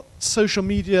it's what social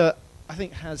media, I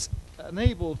think, has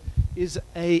enabled is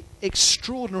an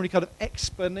extraordinary kind of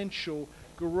exponential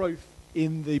growth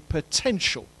in the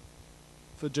potential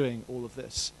for doing all of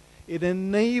this. It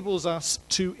enables us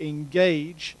to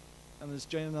engage, and as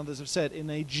Jane and others have said, in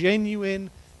a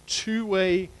genuine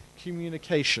two-way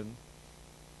communication,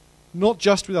 not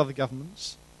just with other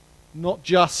governments, not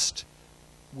just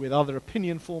with other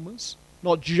opinion formers,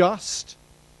 not just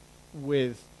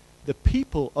with the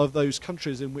people of those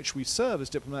countries in which we serve as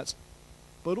diplomats,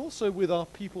 but also with our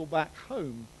people back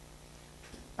home.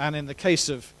 And in the case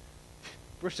of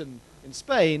Britain in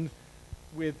Spain,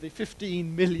 with the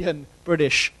 15 million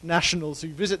British nationals who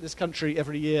visit this country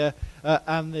every year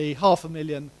and the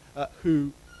 500,000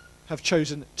 who have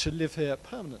chosen to live here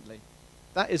permanently.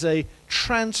 That is a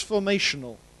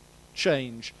transformational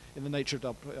change in the nature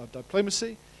of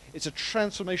diplomacy. It's a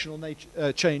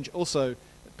transformational change also,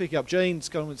 picking up Jane's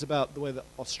comments about the way that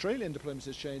Australian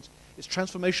diplomacy has changed. It's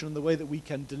transformation in the way that we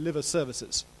can deliver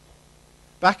services.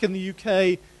 Back in the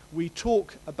UK, we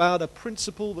talk about a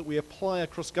principle that we apply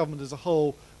across government as a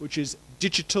whole, which is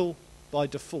digital by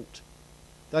default.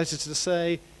 That is to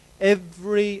say,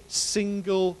 every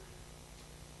single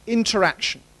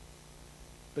interaction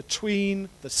between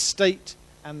the state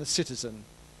and the citizen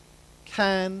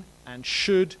can and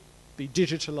should be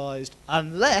digitalized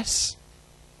unless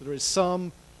there is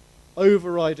some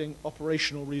overriding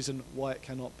operational reason why it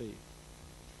cannot be.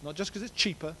 Not just because it's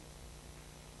cheaper,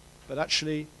 but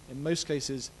actually, in most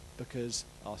cases, because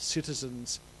our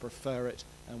citizens prefer it,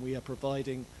 and we are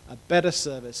providing a better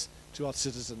service to our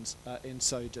citizens in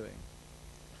so doing.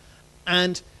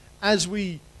 And as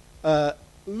we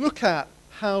look at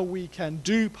how we can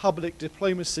do public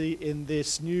diplomacy in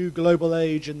this new global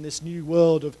age, in this new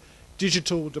world of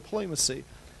digital diplomacy,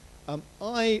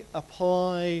 I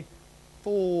apply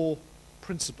 4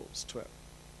 principles to it.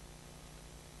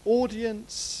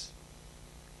 Audience,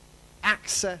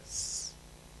 access,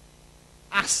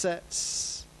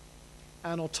 assets,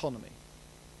 and autonomy.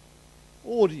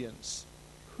 Audience.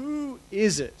 Who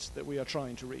is it that we are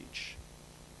trying to reach?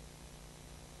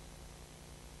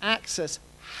 Access.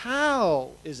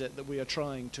 How is it that we are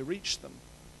trying to reach them?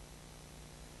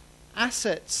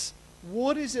 Assets.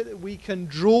 What is it that we can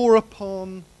draw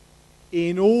upon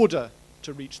in order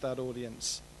to reach that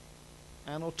audience?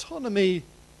 And autonomy.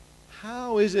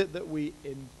 How is it that we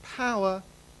empower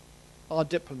our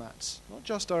diplomats, not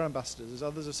just our ambassadors, as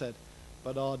others have said,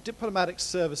 but our diplomatic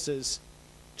services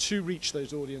to reach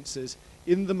those audiences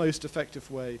in the most effective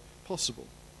way possible?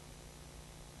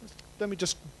 Let me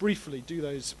just briefly do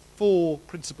those 4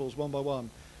 principles one by one.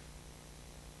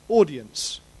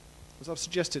 Audience, as I've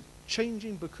suggested,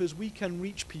 changing because we can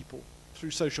reach people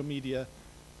through social media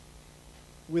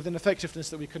with an effectiveness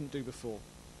that we couldn't do before.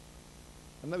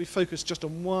 And let me focus just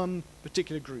on one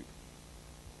particular group.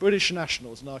 British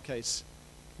nationals, in our case,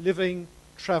 living,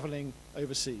 travelling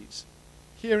overseas.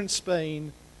 Here in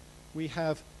Spain, we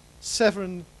have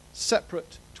 7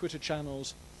 separate Twitter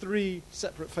channels, 3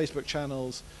 separate Facebook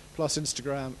channels, plus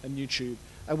Instagram and YouTube.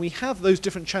 And we have those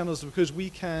different channels because we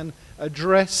can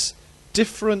address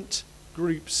different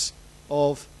groups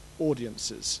of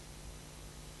audiences.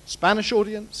 Spanish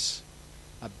audience,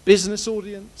 a business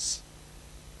audience,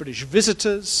 British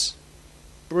visitors,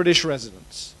 British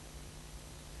residents.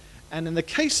 And in the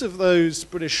case of those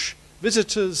British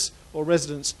visitors or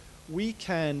residents, we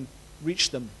can reach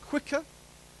them quicker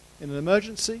in an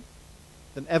emergency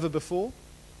than ever before.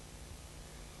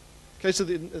 In the case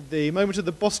of the moment of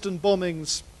the Boston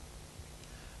bombings,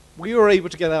 we were able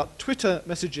to get out Twitter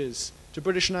messages to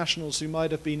British nationals who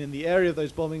might have been in the area of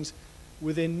those bombings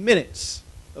within minutes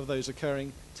of those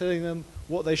occurring, telling them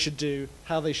what they should do,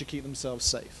 how they should keep themselves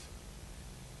safe.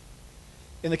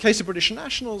 In the case of British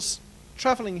nationals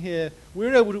travelling here,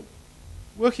 we're able to,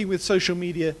 working with social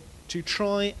media, to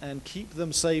try and keep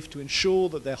them safe, to ensure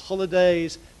that their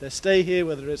holidays, their stay here,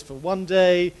 whether it's for 1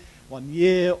 day, 1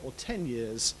 year, or 10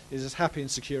 years, is as happy and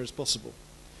secure as possible.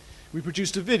 We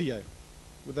produced a video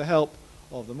with the help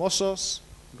of the Mossos,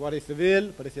 Guardia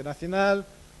Civil, Policía Nacional,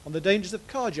 on the dangers of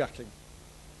carjacking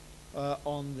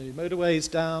on the motorways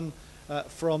down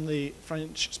from the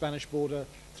French-Spanish border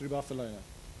through Barcelona.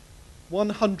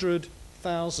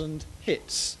 100,000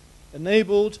 hits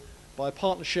enabled by a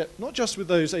partnership, not just with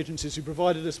those agencies who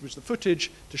provided us with the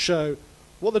footage to show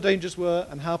what the dangers were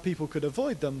and how people could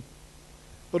avoid them,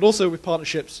 but also with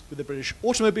partnerships with the British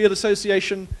Automobile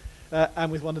Association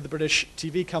and with one of the British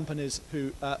TV companies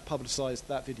who publicised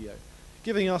that video,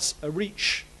 giving us a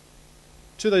reach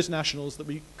to those nationals that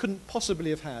we couldn't possibly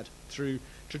have had through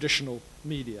traditional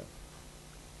media.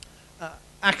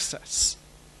 Access.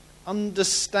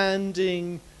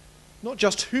 Understanding not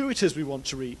just who it is we want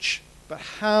to reach, but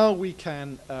how we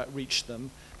can reach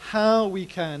them, how we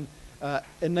can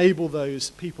enable those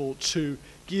people to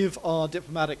give our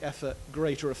diplomatic effort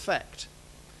greater effect.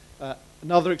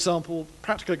 Another example,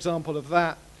 practical example of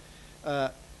that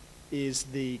is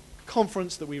the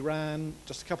conference that we ran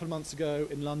just a couple of months ago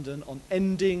in London on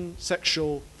ending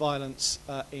sexual violence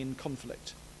in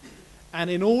conflict. And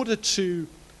in order to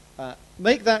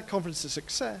make that conference a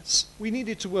success, we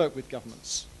needed to work with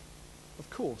governments, of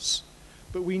course.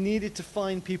 But we needed to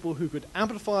find people who could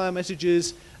amplify our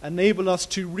messages, enable us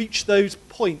to reach those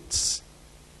points,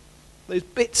 those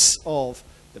bits of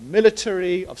the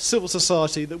military, of civil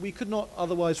society that we could not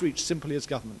otherwise reach simply as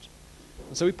government.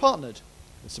 And so we partnered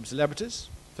with some celebrities,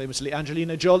 famously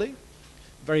Angelina Jolie,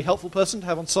 a very helpful person to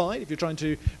have on side if you're trying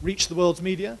to reach the world's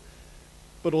media,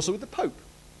 but also with the Pope.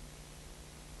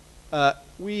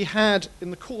 We had, in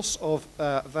the course of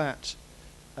that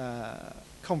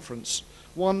conference,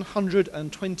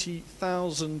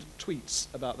 120,000 tweets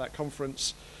about that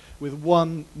conference with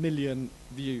 1 million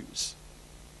views.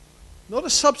 Not a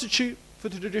substitute for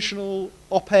the traditional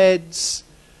op-eds,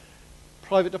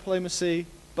 private diplomacy,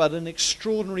 but an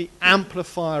extraordinary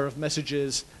amplifier of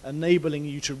messages, enabling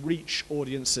you to reach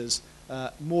audiences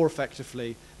more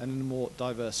effectively and in a more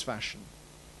diverse fashion.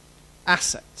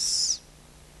 Assets.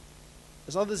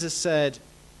 As others have said,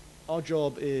 our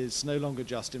job is no longer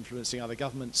just influencing other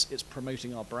governments, it's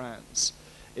promoting our brands.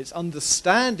 It's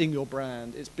understanding your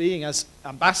brand, it's being, as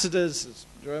ambassadors, as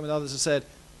Jérôme and others have said,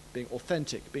 being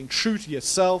authentic, being true to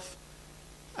yourself,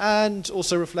 and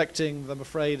also reflecting, I'm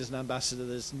afraid, as an ambassador,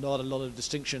 there's not a lot of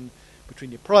distinction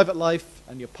between your private life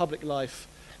and your public life.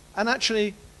 And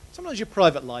actually, sometimes your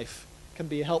private life can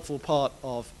be a helpful part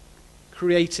of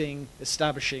creating,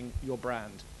 establishing your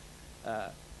brand.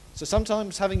 So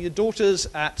sometimes having your daughters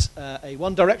at a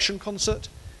One Direction concert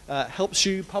helps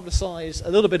you publicise a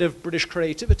little bit of British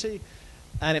creativity,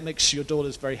 and it makes your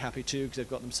daughters very happy too because they've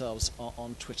got themselves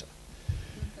on Twitter.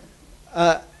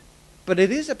 But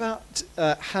it is about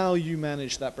how you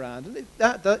manage that brand. And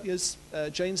that as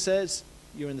Jane says,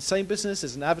 you're in the same business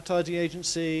as an advertising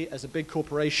agency, as a big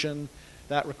corporation.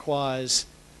 That requires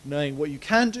knowing what you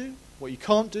can do, what you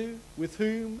can't do, with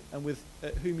whom, and with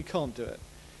whom you can't do it.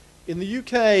 In the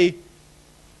UK,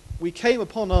 we came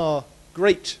upon our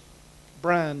great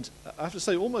brand, I have to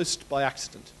say, almost by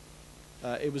accident.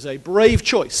 It was a brave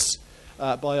choice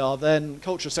by our then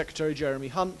Culture Secretary, Jeremy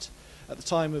Hunt, at the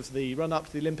time of the run-up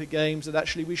to the Olympic Games, that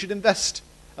actually we should invest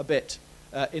a bit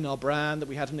in our brand, that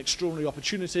we had an extraordinary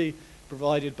opportunity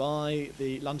provided by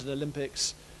the London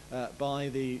Olympics, by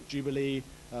the Jubilee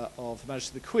of Her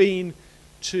Majesty the Queen,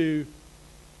 to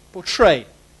portray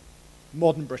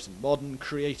modern Britain, modern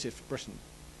creative Britain.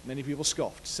 Many people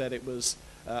scoffed, said it was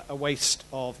a waste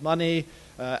of money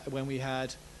when we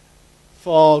had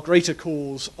far greater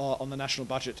calls on the national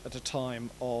budget at a time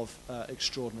of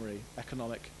extraordinary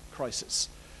economic crisis.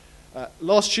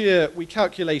 Last year we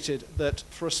calculated that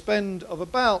for a spend of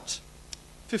about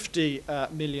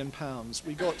 £50 million,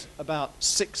 we got about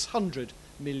 £600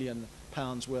 million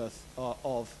worth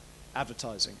of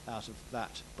advertising out of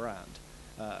that brand.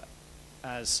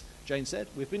 As Jane said,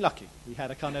 we've been lucky. We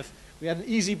had an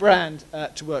easy brand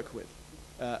to work with,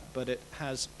 but it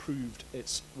has proved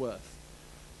its worth.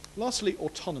 Lastly,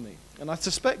 autonomy. And I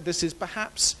suspect this is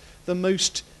perhaps the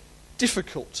most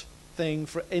difficult thing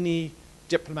for any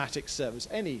diplomatic service,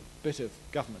 any bit of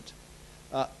government.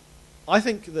 I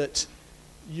think that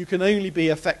you can only be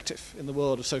effective in the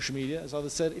world of social media, as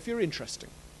others said, if you're interesting.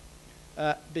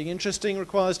 Being interesting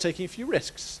requires taking a few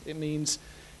risks. It means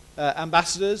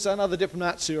ambassadors and other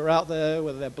diplomats who are out there,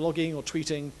 whether they're blogging or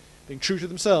tweeting, being true to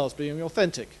themselves, being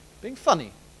authentic, being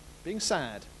funny, being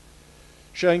sad,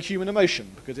 showing human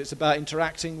emotion, because it's about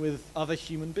interacting with other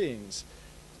human beings.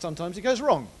 Sometimes it goes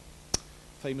wrong.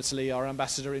 Famously, our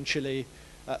ambassador in Chile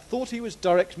thought he was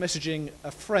direct messaging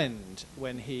a friend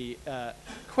when he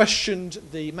questioned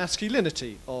the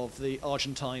masculinity of the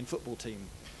Argentine football team.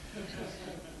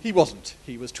 He wasn't.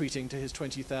 He was tweeting to his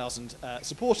 20,000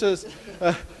 supporters,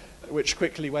 which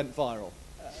quickly went viral.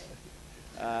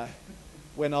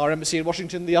 When our embassy in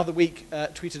Washington the other week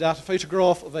tweeted out a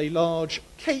photograph of a large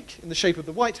cake in the shape of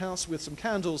the White House with some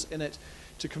candles in it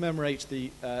to commemorate the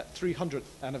 300th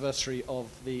anniversary of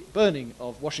the burning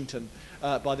of Washington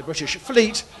by the British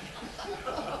fleet,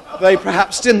 they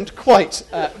perhaps didn't quite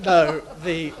know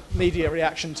the media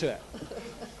reaction to it.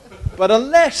 But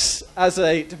unless, as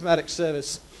a diplomatic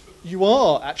service, you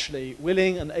are actually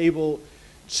willing and able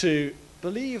to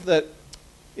believe that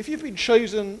if you've been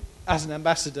chosen as an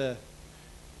ambassador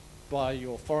by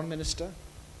your foreign minister,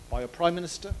 by your prime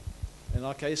minister, in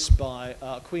our case by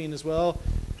our Queen as well,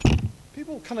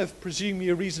 people kind of presume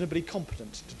you're reasonably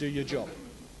competent to do your job.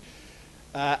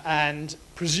 And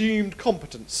presumed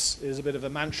competence is a bit of a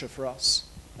mantra for us.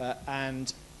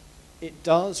 And it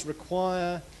does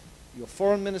require your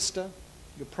foreign minister,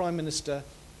 your prime minister,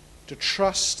 to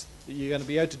trust that you're going to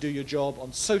be able to do your job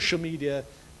on social media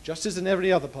just as in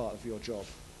every other part of your job.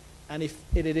 And if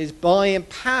it is by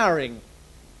empowering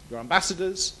your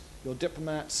ambassadors, your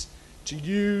diplomats, to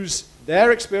use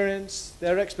their experience,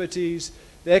 their expertise,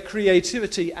 their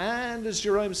creativity, and, as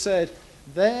Jérôme said,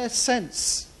 their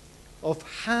sense of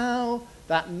how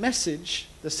that message,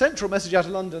 the central message out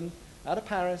of London, out of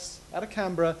Paris, out of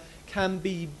Canberra, can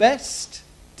be best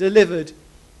delivered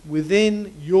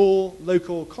within your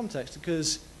local context,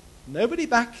 because nobody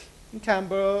back in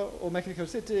Canberra or Mexico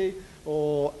City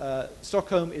or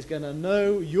Stockholm is going to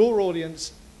know your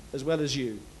audience as well as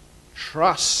you.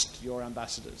 Trust your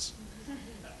ambassadors.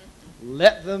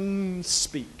 Let them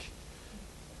speak.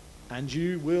 And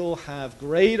you will have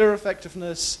greater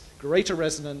effectiveness, greater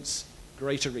resonance,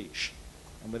 greater reach.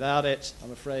 And without it,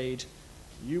 I'm afraid,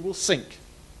 you will sink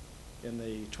in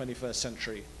the 21st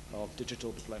century of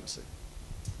digital diplomacy.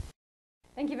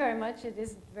 Thank you very much. It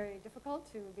is very difficult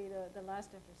to be the last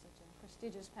after such a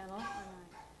prestigious panel. And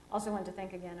I also want to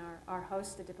thank again our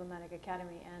host, the Diplomatic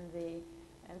Academy, and the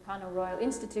Elcano Royal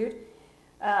Institute.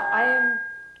 I am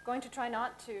going to try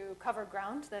not to cover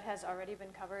ground that has already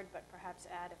been covered, but perhaps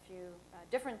add a few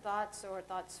different thoughts or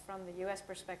thoughts from the U.S.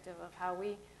 perspective of how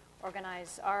we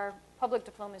organize our public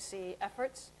diplomacy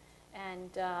efforts and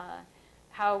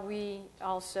how we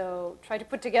also try to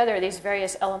put together these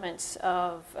various elements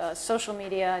of social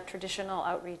media, traditional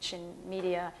outreach in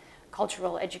media,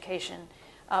 cultural education.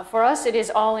 For us, it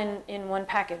is all in one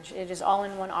package. It is all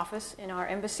in one office in our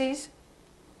embassies.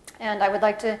 And I would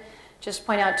like to just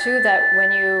point out, too, that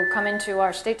when you come into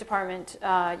our State Department,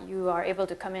 you are able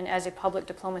to come in as a public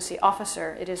diplomacy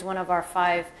officer. It is one of our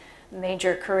 5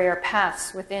 major career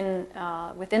paths within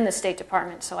the State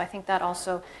Department. So I think that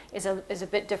also is a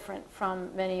bit different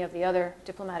from many of the other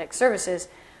diplomatic services.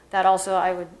 That also,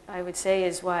 I would say,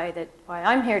 is why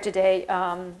I'm here today,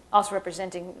 also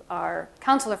representing our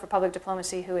Counsellor for Public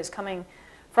Diplomacy, who is coming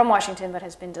from Washington but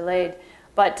has been delayed.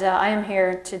 But I am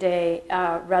here today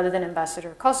rather than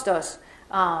Ambassador Costos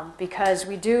because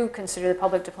we do consider the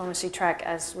public diplomacy track,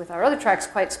 as with our other tracks,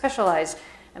 quite specialized.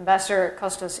 Ambassador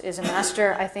Costos is a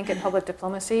master, I think, at public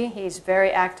diplomacy. He's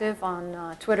very active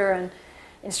on Twitter and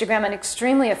Instagram and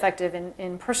extremely effective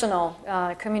in personal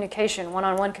communication,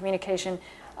 one-on-one communication.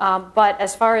 But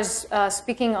as far as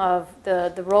speaking of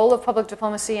the role of public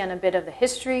diplomacy and a bit of the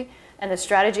history and the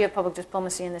strategy of public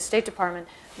diplomacy in the State Department,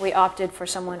 we opted for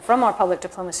someone from our public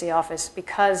diplomacy office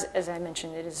because, as I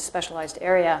mentioned, it is a specialized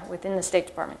area within the State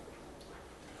Department.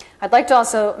 I'd like to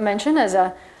also mention, as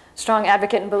a strong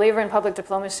advocate and believer in public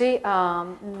diplomacy,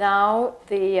 now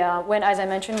as I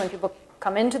mentioned, when people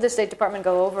come into the State Department,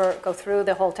 go through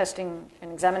the whole testing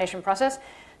and examination process,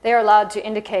 they are allowed to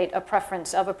indicate a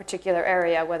preference of a particular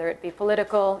area, whether it be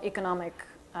political, economic,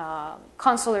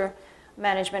 consular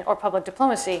management, or public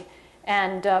diplomacy.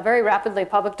 And very rapidly,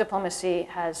 public diplomacy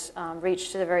has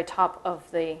reached to the very top of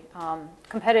the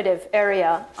competitive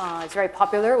area. It's very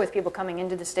popular with people coming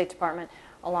into the State Department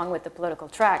along with the political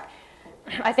track.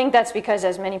 I think that's because,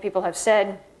 as many people have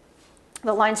said,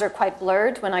 the lines are quite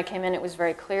blurred. When I came in, it was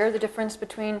very clear the difference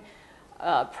between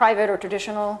private or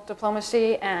traditional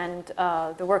diplomacy and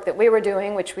the work that we were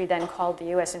doing, which we then called the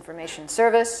U.S. Information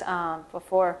Service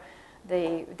before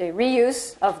the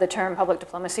reuse of the term public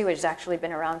diplomacy, which has actually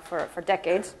been around for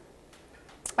decades.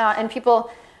 And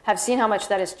people have seen how much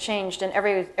that has changed, and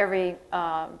every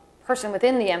person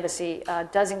within the embassy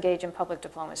does engage in public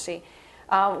diplomacy.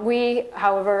 We,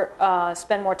 however,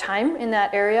 spend more time in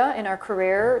that area in our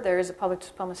career. There is a public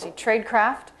diplomacy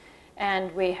tradecraft,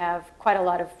 and we have quite a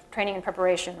lot of training and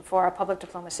preparation for our public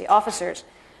diplomacy officers.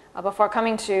 Before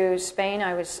coming to Spain,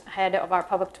 I was head of our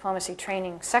public diplomacy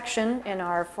training section in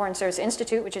our Foreign Service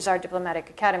Institute, which is our diplomatic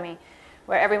academy,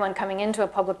 where everyone coming into a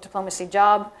public diplomacy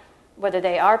job, whether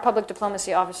they are a public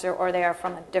diplomacy officer or they are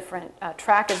from a different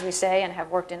track, as we say, and have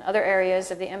worked in other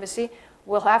areas of the embassy,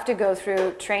 will have to go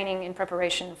through training in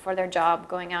preparation for their job,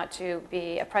 going out to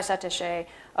be a press attaché,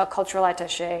 a cultural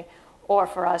attaché, or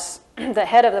for us, the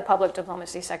head of the public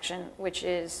diplomacy section, which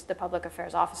is the public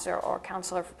affairs officer or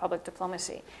counselor for public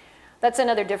diplomacy. That's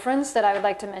another difference that I would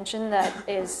like to mention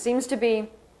that seems to be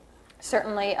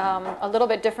certainly a little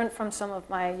bit different from some of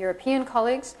my European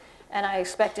colleagues, and I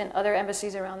expect in other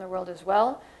embassies around the world as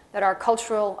well, that our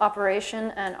cultural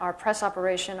operation and our press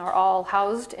operation are all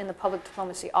housed in the public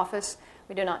diplomacy office.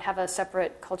 We do not have a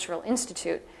separate cultural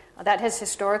institute. That has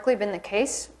historically been the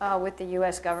case with the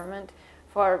US government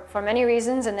for many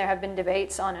reasons, and there have been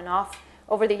debates on and off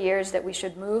over the years that we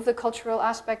should move the cultural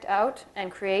aspect out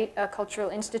and create a cultural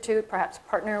institute, perhaps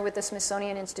partner with the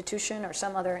Smithsonian Institution or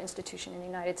some other institution in the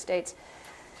United States.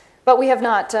 But we have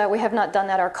not done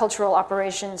that. Our cultural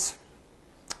operations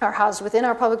are housed within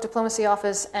our public diplomacy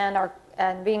office,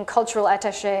 and being cultural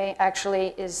attaché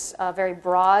actually is a very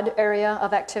broad area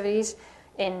of activities.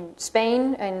 In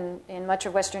Spain and in much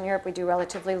of Western Europe, we do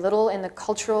relatively little in the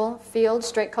cultural field,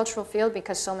 straight cultural field,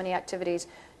 because so many activities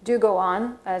do go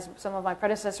on, as some of my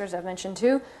predecessors have mentioned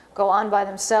too, go on by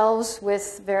themselves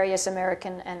with various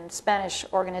American and Spanish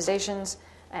organizations,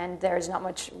 and there is not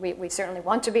much, we certainly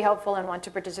want to be helpful and want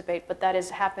to participate, but that is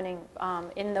happening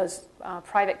in those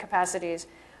private capacities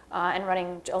and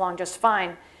running along just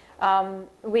fine.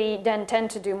 We then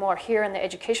tend to do more here in the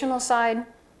educational side,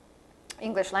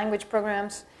 English language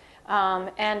programs,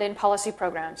 and in policy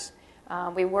programs.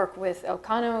 We work with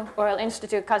Elcano Royal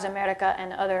Institute, Casa America,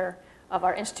 and other of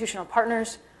our institutional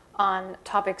partners on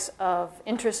topics of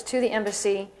interest to the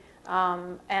embassy,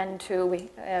 and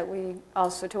we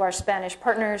also to our Spanish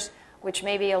partners, which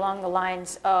may be along the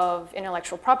lines of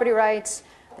intellectual property rights,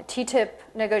 the TTIP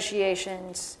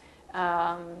negotiations,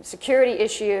 security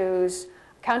issues,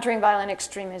 countering violent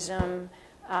extremism,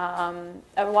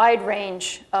 a wide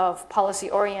range of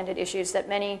policy-oriented issues that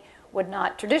many would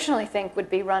not traditionally think would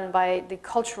be run by the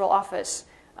cultural office,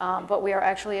 but we are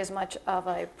actually as much of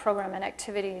a program and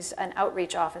activities and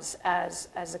outreach office as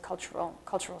the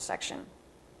cultural section.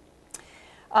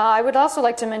 I would also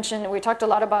like to mention, we talked a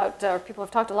lot about, people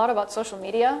have talked a lot about social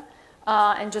media,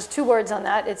 and just 2 words on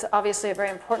that. It's obviously a very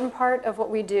important part of what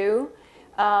we do.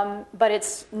 But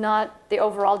it's not the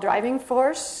overall driving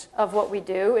force of what we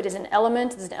do. It is an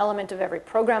element. It's an element of every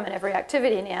program and every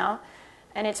activity now.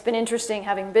 And it's been interesting,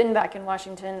 having been back in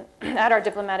Washington at our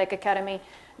diplomatic academy,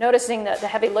 noticing that the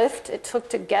heavy lift it took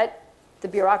to get the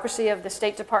bureaucracy of the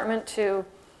State Department to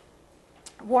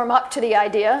warm up to the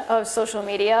idea of social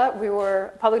media.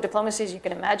 Public diplomacy, as you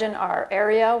can imagine, our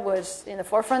area was in the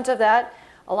forefront of that,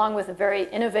 along with a very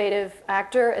innovative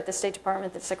actor at the State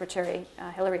Department that Secretary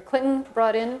Hillary Clinton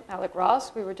brought in, Alec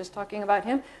Ross. We were just talking about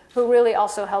him, who really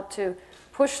also helped to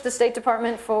push the State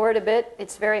Department forward a bit.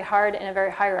 It's very hard in a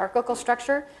very hierarchical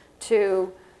structure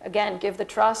to, again, give the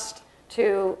trust,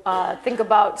 to think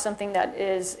about something that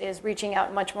is reaching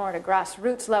out much more at a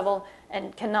grassroots level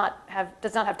and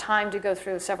does not have time to go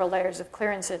through several layers of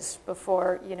clearances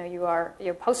before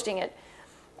you're posting it.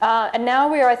 And now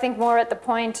we are, I think, more at the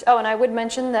point, and I would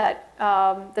mention that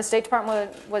the State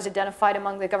Department was identified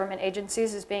among the government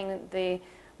agencies as being the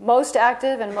most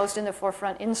active and most in the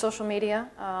forefront in social media.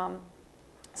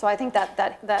 So I think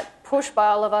that push by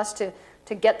all of us to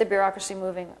get the bureaucracy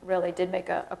moving really did make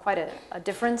quite a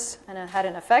difference and it had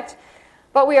an effect.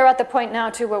 But we are at the point now,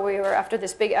 too, where we were, after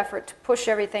this big effort to push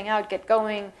everything out, get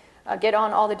going, get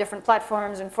on all the different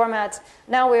platforms and formats.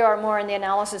 Now we are more in the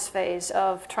analysis phase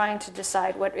of trying to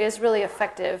decide what is really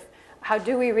effective. How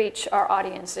do we reach our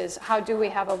audiences? How do we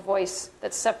have a voice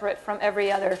that's separate from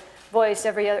every other voice,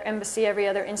 every other embassy, every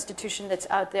other institution that's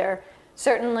out there?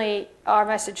 Certainly, our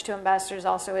message to ambassadors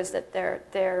also is that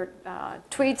their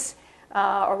tweets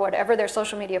or whatever their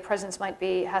social media presence might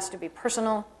be has to be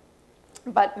personal.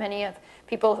 But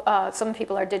some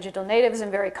people are digital natives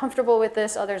and very comfortable with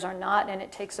this. Others are not, and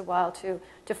it takes a while to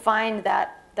find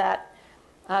that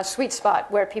sweet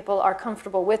spot where people are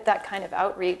comfortable with that kind of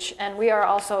outreach. And we are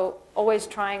also always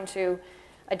trying to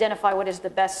identify what is the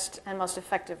best and most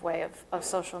effective way of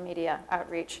social media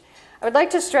outreach. I would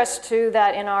like to stress, too,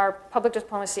 that in our public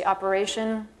diplomacy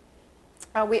operation,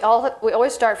 we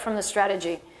always start from the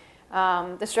strategy.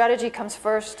 The strategy comes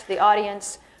first, the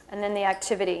audience, and then the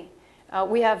activity.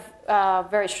 We have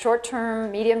very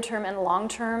short-term, medium-term, and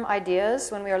long-term ideas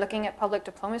when we are looking at public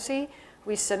diplomacy.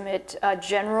 We submit a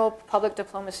general public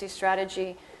diplomacy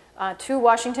strategy to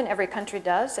Washington. Every country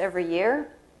does every year.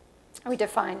 We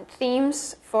define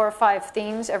themes, 4 or 5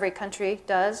 themes every country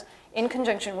does, in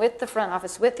conjunction with the front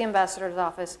office, with the ambassador's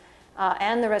office,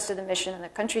 and the rest of the mission and the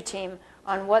country team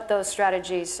on what those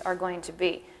strategies are going to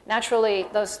be. Naturally,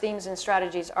 those themes and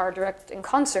strategies are direct in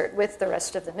concert with the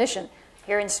rest of the mission.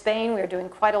 Here in Spain, we are doing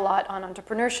quite a lot on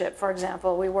entrepreneurship, for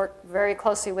example. We work very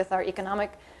closely with our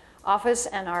economic office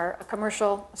and our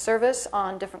commercial service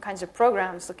on different kinds of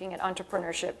programs looking at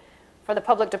entrepreneurship. For the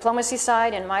public diplomacy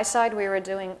side and my side, we were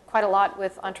doing quite a lot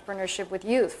with entrepreneurship with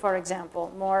youth, for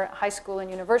example, more high school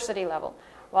and university level,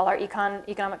 while our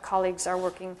economic colleagues are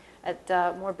working at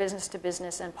more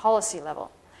business-to-business and policy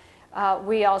level.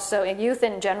 We also, youth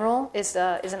in general, is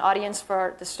an audience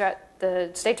for the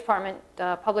State Department,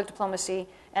 public diplomacy,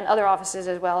 and other offices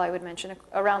as well, I would mention,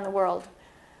 around the world.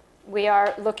 We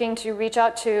are looking to reach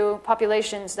out to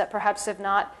populations that perhaps have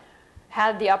not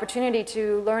had the opportunity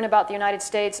to learn about the United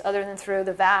States other than through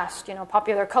the vast,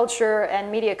 popular culture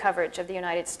and media coverage of the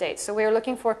United States. So we are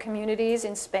looking for communities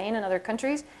in Spain and other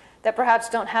countries that perhaps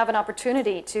don't have an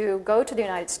opportunity to go to the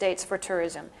United States for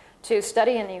tourism, to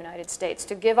study in the United States,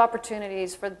 to give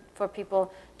opportunities for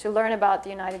people to learn about the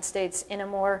United States in a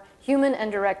more human and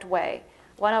direct way.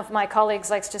 One of my colleagues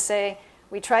likes to say,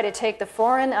 we try to take the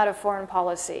foreign out of foreign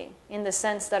policy, in the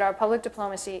sense that our public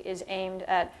diplomacy is aimed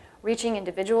at reaching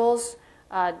individuals,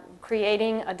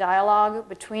 creating a dialogue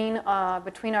between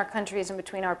our countries and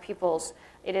between our peoples.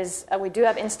 It is, we do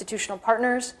have institutional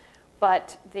partners,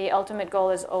 but the ultimate goal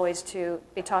is always to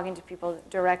be talking to people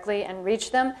directly and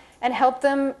reach them and help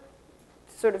them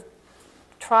sort of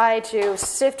try to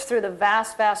sift through the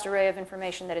vast, vast array of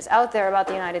information that is out there about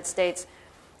the United States,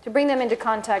 to bring them into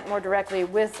contact more directly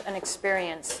with an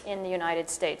experience in the United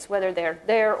States, whether they're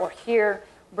there or here,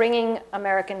 bringing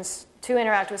Americans to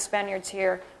interact with Spaniards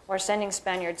here, or sending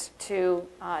Spaniards to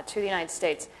the United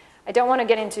States. I don't want to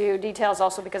get into details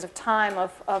also because of time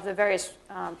of the various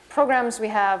programs we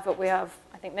have, but we have,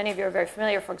 I think many of you are very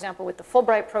familiar, for example, with the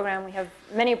Fulbright program. We have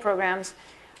many programs.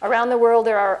 Around the world,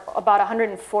 there are about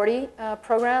 140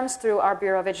 programs through our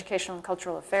Bureau of Educational and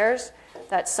Cultural Affairs,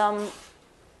 that some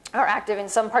are active in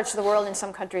some parts of the world, in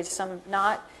some countries, some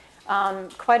not.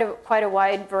 Quite a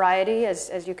wide variety,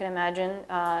 as you can imagine,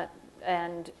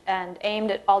 and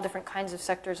aimed at all different kinds of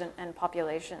sectors and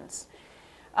populations.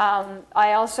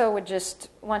 I also would just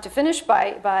want to finish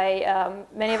by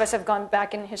many of us have gone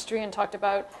back in history and talked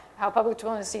about how public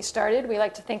diplomacy started. We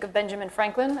like to think of Benjamin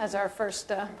Franklin as our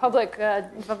first public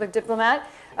diplomat,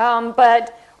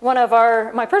 but one of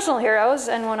my personal heroes,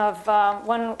 and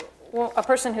a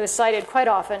person who is cited quite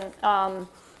often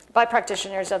by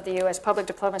practitioners of the U.S. public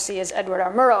diplomacy, is Edward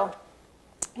R. Murrow.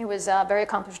 He was a very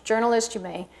accomplished journalist. You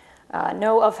may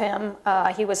know of him.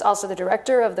 He was also the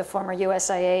director of the former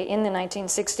USIA in the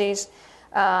 1960s.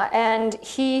 And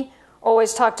he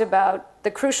always talked about the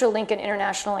crucial link in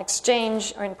international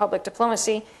exchange or in public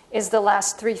diplomacy is the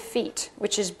last 3 feet,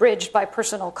 which is bridged by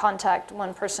personal contact,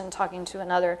 one person talking to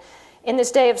another. In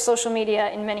this day of social media,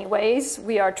 in many ways,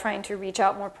 we are trying to reach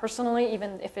out more personally,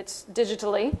 even if it's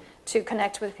digitally, to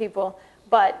connect with people.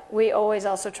 But we always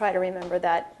also try to remember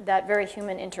that very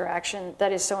human interaction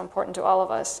that is so important to all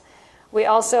of us. We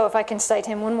also, if I can cite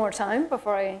him one more time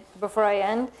before I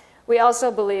end, we also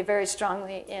believe very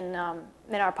strongly in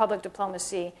our public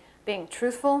diplomacy being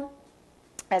truthful.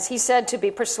 As he said, to be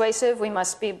persuasive, we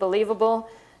must be believable.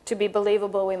 To be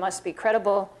believable, we must be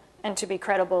credible. And to be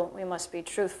credible, we must be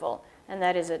truthful. And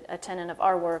that is a tenet of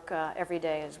our work every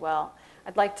day as well.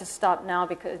 I'd like to stop now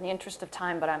because in the interest of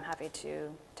time, but I'm happy to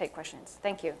take questions.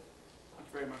 Thank you. Thank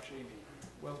you very much, Amy.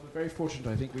 Well, we're very fortunate.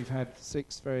 I think we've had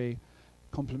 6 very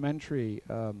complementary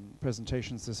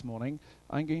presentations this morning.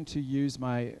 I'm going to use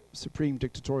my supreme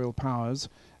dictatorial powers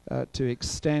to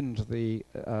extend the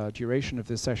duration of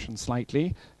this session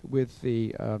slightly with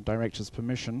the director's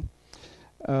permission.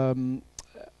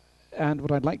 And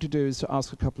what I'd like to do is to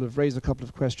raise a couple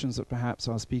of questions that perhaps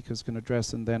our speakers can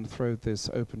address and then throw this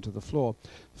open to the floor.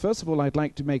 First of all, I'd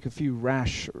like to make a few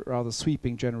rash, rather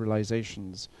sweeping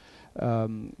generalizations,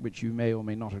 which you may or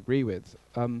may not agree with.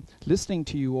 Listening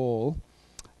to you all,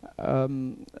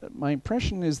 my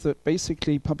impression is that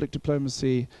basically public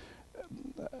diplomacy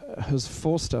has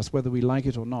forced us, whether we like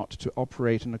it or not, to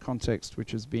operate in a context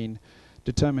which has been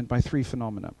determined by 3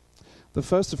 phenomena. The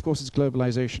first, of course, is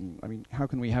globalization. I mean, how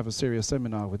can we have a serious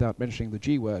seminar without mentioning the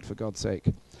G word, for God's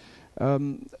sake?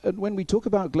 And when we talk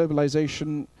about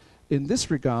globalization in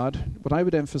this regard, what I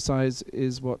would emphasize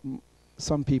is what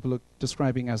some people are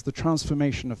describing as the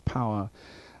transformation of power.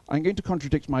 I'm going to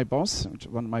contradict my boss,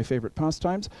 one of my favorite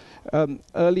pastimes.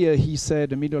 Earlier he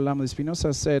said, Emilio Lama de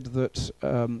Espinosa said that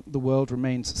the world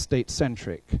remains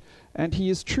state-centric. And he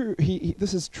is true.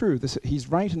 This is true. He's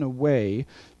right in a way,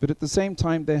 but at the same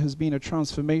time there has been a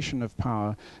transformation of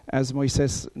power, as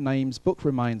Moises Naim's book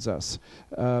reminds us.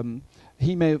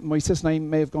 Moises Naim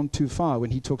may have gone too far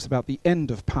when he talks about the end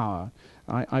of power.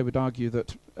 I would argue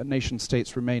that nation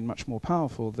states remain much more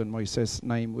powerful than Moises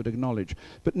Naim would acknowledge.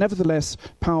 But nevertheless,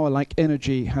 power, like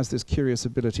energy, has this curious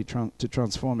ability to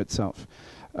transform itself.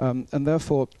 And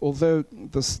therefore, although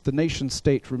the nation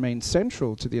state remains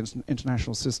central to the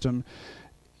international system,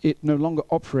 it no longer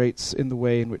operates in the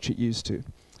way in which it used to.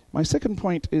 My second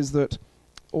point is that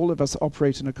all of us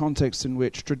operate in a context in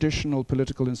which traditional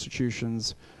political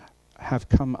institutions have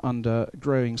come under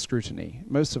growing scrutiny.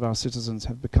 Most of our citizens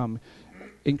have become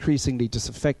increasingly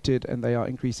disaffected, and they are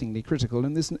increasingly critical.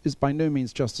 And this is by no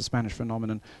means just a Spanish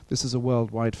phenomenon. This is a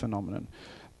worldwide phenomenon.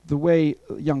 The way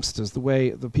youngsters, the way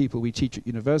the people we teach at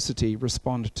university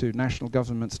respond to national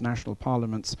governments, national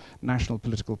parliaments, national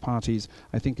political parties,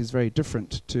 I think is very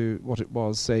different to what it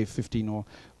was, say, 15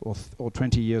 or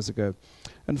 20 years ago.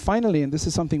 And finally, and this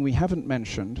is something we haven't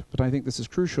mentioned, but I think this is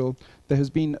crucial, there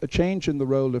has been a change in the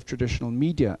role of traditional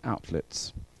media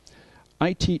outlets.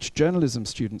 I teach journalism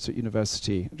students at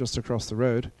university just across the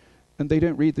road, and they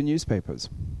don't read the newspapers,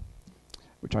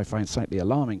 which I find slightly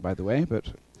alarming, by the way,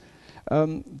 but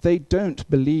they don't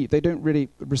really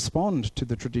respond to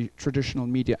the traditional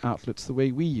media outlets the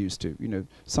way we used to. You know,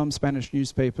 some Spanish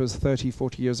newspapers 30,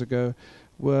 40 years ago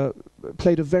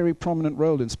played a very prominent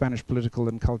role in Spanish political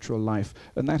and cultural life,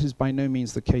 and that is by no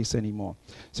means the case anymore.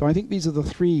 So I think these are the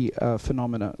three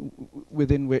phenomena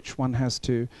within which one has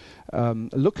to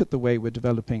look at the way we're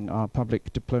developing our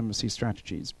public diplomacy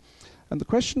strategies. And the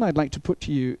question I'd like to put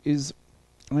to you is,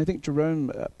 and I think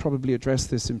Jérôme probably addressed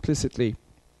this implicitly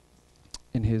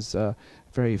in his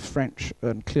very French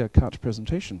and clear-cut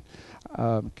presentation,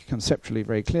 conceptually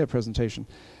very clear presentation,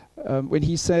 when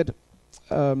he said,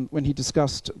 when he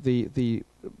discussed the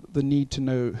need to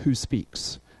know who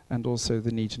speaks and also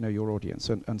the need to know your audience,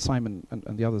 and Simon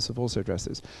and the others have also addressed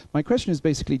this. My question is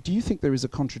basically, do you think there is a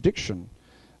contradiction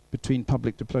between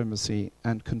public diplomacy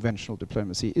and conventional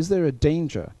diplomacy? Is there a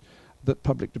danger that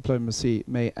public diplomacy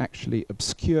may actually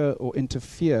obscure or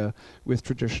interfere with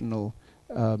traditional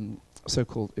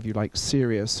so-called, if you like,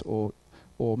 serious or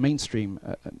mainstream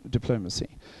diplomacy?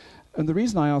 And the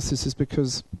reason I ask this is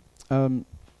because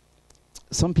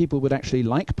some people would actually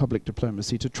like public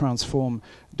diplomacy to transform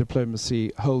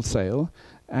diplomacy wholesale,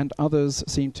 and others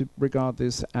seem to regard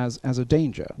this as a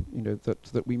danger, you know,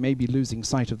 that we may be losing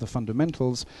sight of the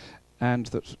fundamentals, and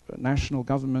that national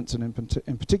governments, and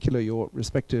in particular your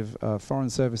respective foreign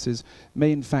services,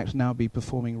 may in fact now be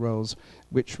performing roles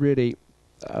which really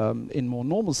in more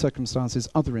normal circumstances,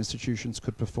 other institutions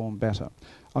could perform better.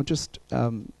 I'll just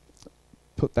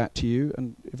put that to you,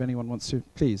 and if anyone wants to,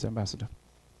 please, Ambassador.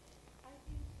 I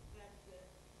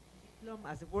think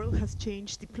that as the world has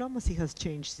changed, diplomacy has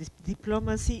changed.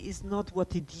 Diplomacy is not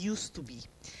what it used to be.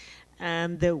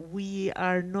 And we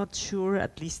are not sure,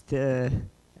 at least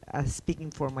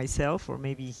speaking for myself, or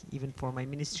maybe even for my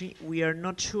ministry, we are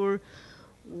not sure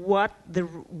what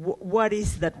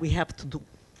is that we have to do.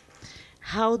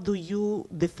 How do you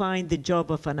define the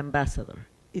job of an ambassador?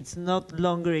 It's not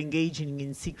longer engaging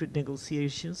in secret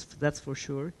negotiations, that's for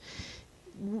sure.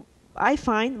 I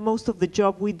find most of the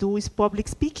job we do is public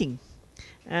speaking,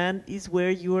 and is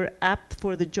where you are apt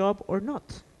for the job or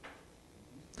not.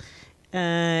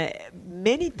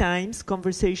 Many times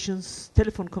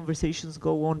telephone conversations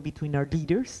go on between our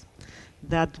leaders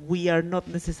that we are not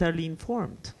necessarily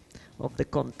informed of the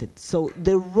content. So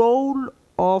the role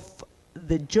of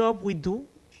the job we do,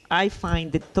 I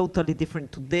find it totally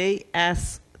different today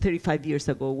as 35 years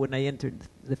ago when I entered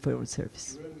the Foreign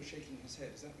Service. Jérôme was shaking his head.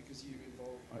 Is that because you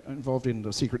involved in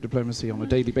the secret diplomacy on a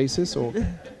daily basis, or? If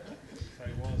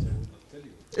I was, I would not tell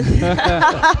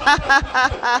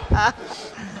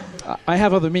you. I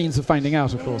have other means of finding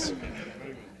out, of course.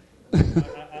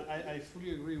 I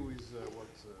fully agree with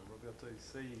what Roberta is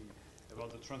saying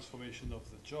about the transformation of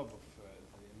the job of the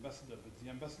ambassador, but the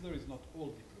ambassador is not all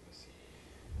diplomacy.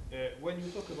 When you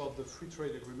talk about the free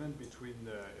trade agreement between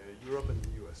Europe and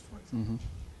the US, for example,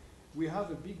 we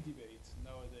have a big debate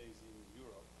nowadays in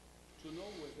Europe to know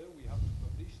whether we have to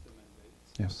publish the mandate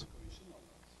of the Commission or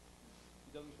not.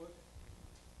 It doesn't work?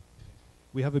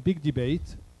 We have a big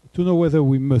debate to know whether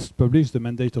we must publish the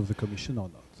mandate of the Commission or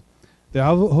not. There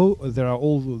are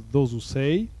all those who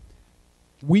say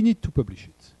we need to publish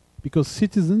it because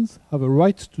citizens have a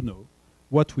right to know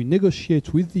what we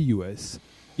negotiate with the US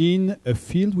in a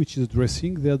field which is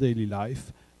addressing their daily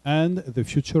life and the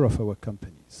future of our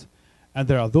companies. And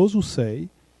there are those who say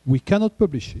we cannot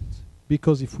publish it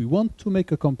because if we want to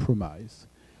make a compromise,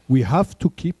 we have to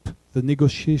keep the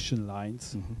negotiation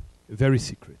lines very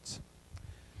secret.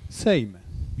 Same,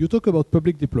 you talk about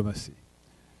public diplomacy,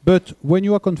 but when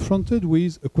you are confronted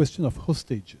with a question of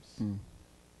hostages,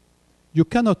 you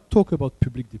cannot talk about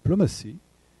public diplomacy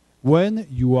when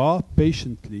you are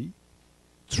patiently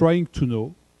trying to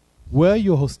know where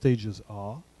your hostages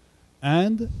are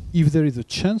and if there is a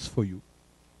chance for you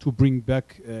to bring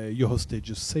back your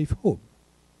hostages safe home.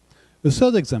 A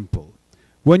third example,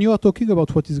 when you are talking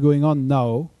about what is going on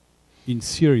now in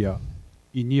Syria,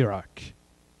 in Iraq,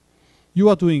 you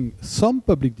are doing some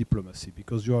public diplomacy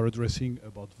because you are addressing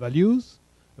about values,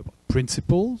 about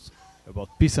principles, about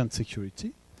peace and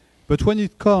security. But when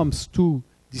it comes to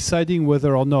deciding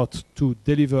whether or not to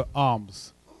deliver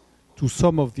arms to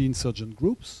some of the insurgent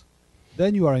groups,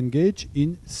 then you are engaged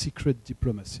in secret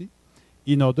diplomacy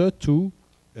in order to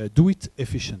do it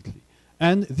efficiently.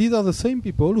 And these are the same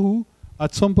people who,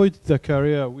 at some point in their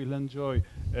career, will enjoy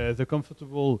the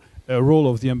comfortable role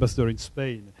of the ambassador in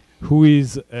Spain, who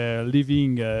is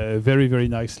living very, very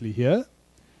nicely here.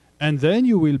 And then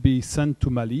you will be sent to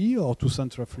Mali or to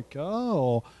Central Africa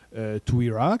or to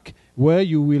Iraq, where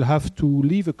you will have to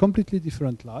live a completely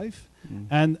different life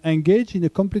and engage in a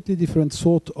completely different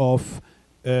sort of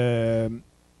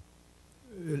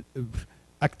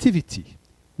activity,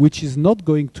 which is not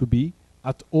going to be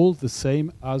at all the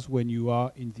same as when you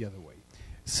are in the other way.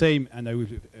 Same, and I will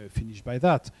finish by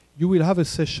that, you will have a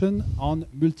session on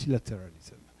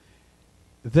multilateralism.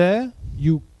 There,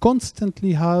 you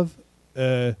constantly have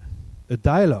a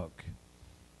dialogue,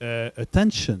 a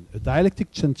tension, a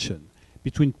dialectic tension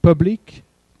between public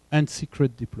and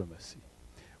secret diplomacy.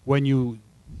 When you,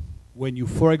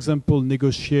 for example,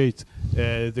 negotiate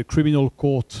the Criminal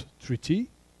Court Treaty,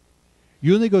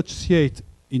 you negotiate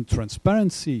in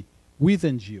transparency with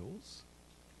NGOs,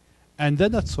 and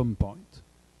then at some point,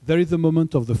 there is the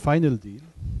moment of the final deal,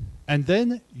 and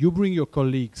then you bring your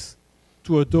colleagues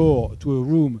to a door, to a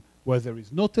room where there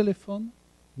is no telephone,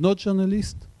 no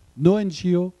journalist, no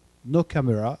NGO, no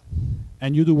camera,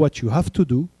 and you do what you have to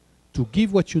do to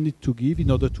give what you need to give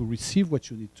in order to receive what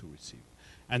you need to receive.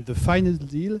 And the final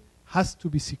deal has to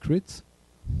be secret,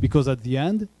 because at the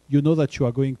end, you know that you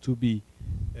are going to be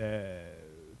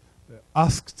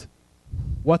asked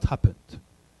what happened.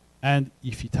 And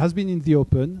if it has been in the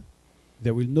open,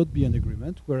 there will not be an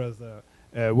agreement, whereas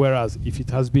if it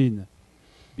has been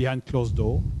behind closed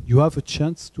door, you have a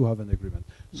chance to have an agreement.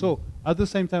 So at the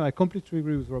same time, I completely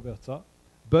agree with Roberta,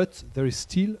 but there is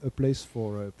still a place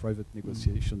for private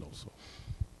negotiation also.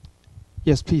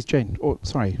 Yes, please, Jane. Oh,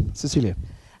 sorry, Cecilia.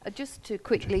 Just to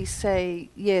quickly say,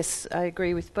 yes, I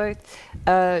agree with both.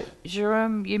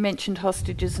 Jérôme, you mentioned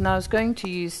hostages, and I was going to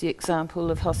use the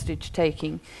example of hostage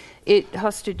taking.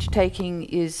 Hostage taking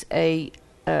is a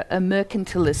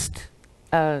mercantilist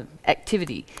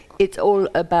activity. It's all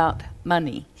about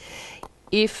money.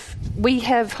 If we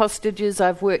have hostages,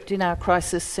 I've worked in our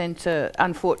crisis centre.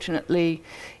 Unfortunately,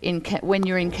 when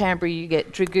you're in Canberra, you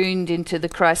get dragooned into the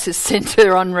crisis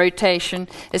centre on rotation,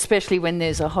 especially when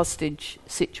there's a hostage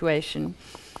situation,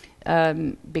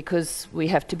 because we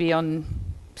have to be on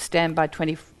standby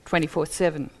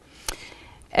 24/7.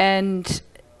 And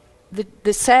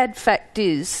the sad fact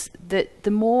is that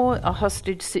the more a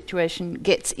hostage situation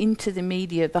gets into the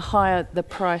media, the higher the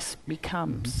price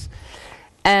becomes.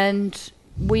 And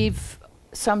we've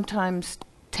sometimes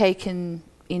taken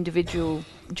individual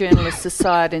journalists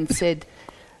aside and said,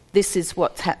 this is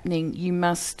what's happening, you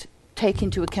must take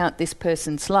into account this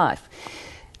person's life.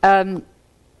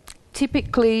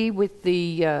 Typically with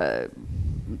the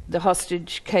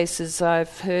hostage cases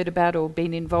I've heard about or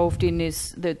been involved in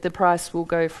is that the price will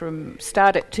go from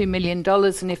start at $2 million,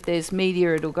 and if there's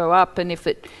media it'll go up, and if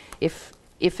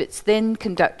it's then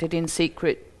conducted in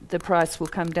secret, the price will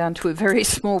come down to a very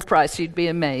small price. You'd be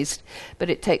amazed. But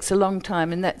it takes a long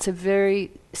time, and that's a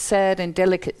very sad and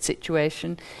delicate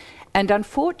situation. And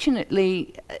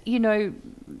unfortunately, you know,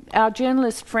 our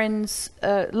journalist friends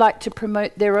like to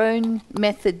promote their own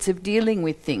methods of dealing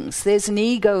with things. There's an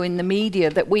ego in the media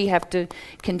that we have to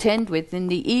contend with, and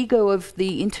the ego of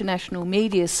the international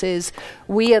media says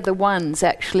we are the ones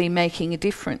actually making a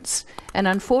difference. And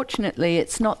unfortunately,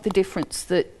 it's not the difference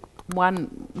that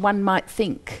one might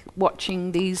think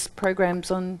watching these programs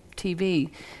on TV.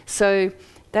 So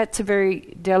that's a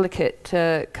very delicate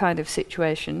kind of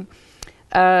situation.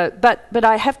 But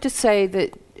I have to say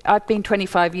that I've been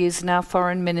 25 years now,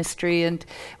 foreign ministry, and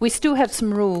we still have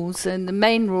some rules, and the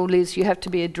main rule is you have to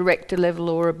be a director level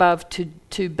or above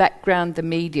to background the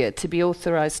media, to be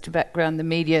authorised to background the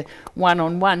media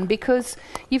one-on-one, because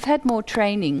you've had more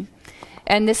training.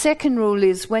 And the second rule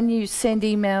is when you send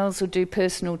emails or do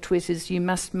personal Twitters, you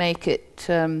must make it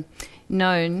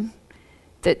known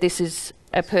that this is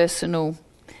a personal.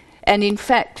 And in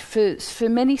fact, for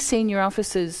many senior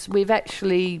officers, we've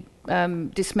actually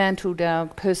dismantled our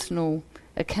personal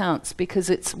accounts because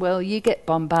it's, well, you get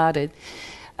bombarded.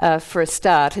 for a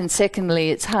start, and secondly,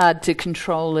 it's hard to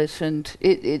control it. And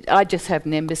I just have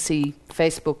an embassy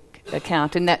Facebook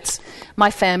account, and that's my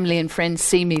family and friends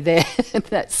see me there.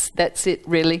 that's it,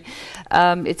 really.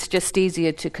 It's just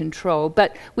easier to control.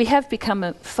 But we have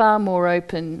become far more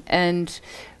open, and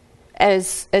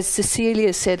as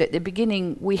Cecilia said at the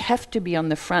beginning, we have to be on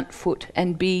the front foot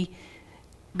and be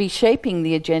shaping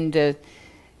the agenda,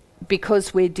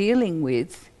 because we're dealing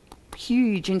with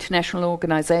huge international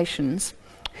organisations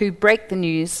who break the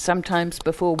news sometimes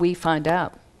before we find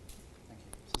out.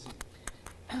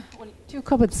 Well, 2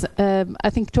 comments. I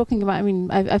think talking about,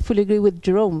 I fully agree with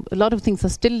Jérôme. A lot of things are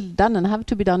still done and have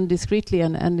to be done discreetly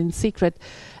and in secret.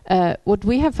 What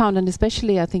we have found, and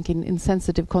especially I think in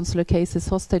sensitive consular cases,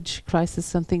 hostage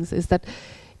crisis and things, is that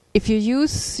if you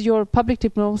use your public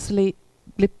diplomacy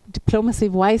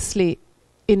wisely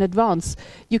in advance,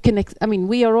 you can.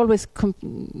 We are always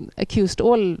accused,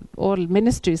 all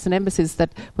ministries and embassies,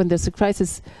 that when there's a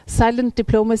crisis, silent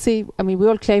diplomacy. We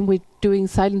all claim we're doing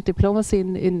silent diplomacy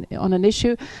on an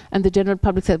issue, and the general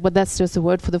public said, "Well, that's just a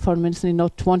word for the foreign ministry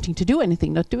not wanting to do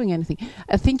anything, not doing anything."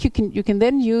 I think you can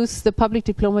then use the public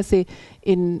diplomacy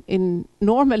in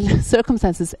normal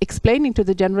circumstances, explaining to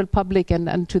the general public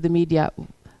and to the media.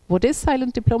 What is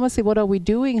silent diplomacy? What are we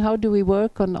doing? How do we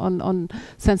work on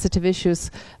sensitive issues?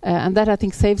 And that, I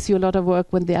think, saves you a lot of work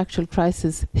when the actual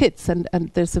crisis hits, and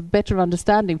there's a better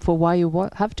understanding for why you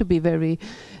have to be very,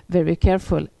 very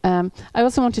careful. I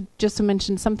also wanted just to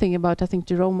mention something about, I think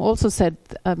Jérôme also said,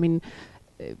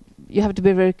 you have to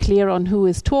be very clear on who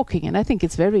is talking, and I think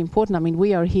it's very important.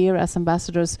 We are here as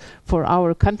ambassadors for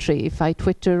our country. If I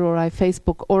Twitter or I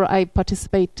Facebook or I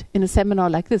participate in a seminar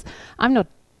like this, I'm not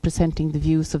presenting the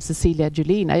views of Cecilia,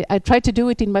 Julin. I try to do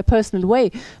it in my personal way,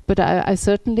 but I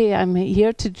certainly am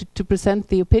here to present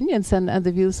the opinions and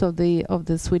the views of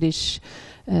the Swedish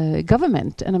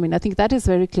government. And I think that is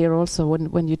very clear also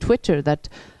when you Twitter, that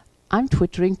I'm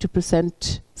twittering to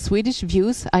present Swedish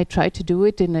views. I try to do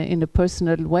it in a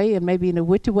personal way and maybe in a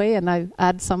witty way, and I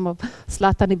add some of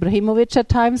Zlatan Ibrahimovic at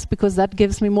times because that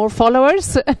gives me more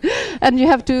followers. And you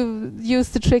have to use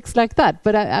the tricks like that.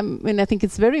 But I think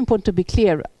it's very important to be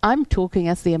clear. I'm talking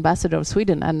as the ambassador of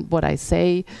Sweden, and what I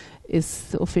say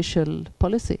is official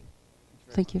policy.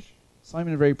 Thank you.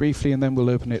 Simon, very briefly, and then we'll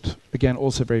open it again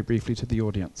also very briefly to the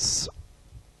audience.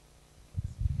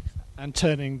 And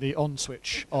turning the on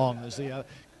switch on as the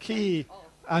key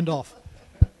and off.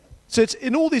 So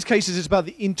in all these cases, it's about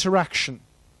the interaction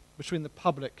between the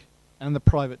public and the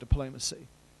private diplomacy.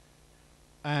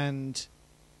 And,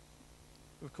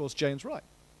 of course, Jane's right.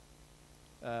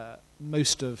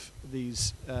 Most of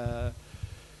these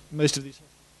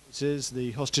cases,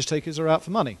 the hostage takers are out for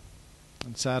money.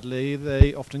 And sadly,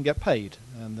 they often get paid,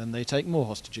 and then they take more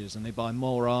hostages, and they buy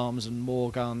more arms and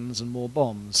more guns and more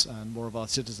bombs, and more of our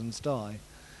citizens die.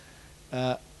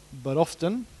 But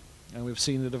often, and we've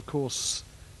seen it, of course,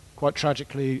 quite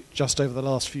tragically just over the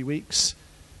last few weeks,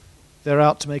 they're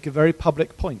out to make a very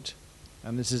public point.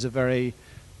 And this is a very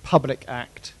public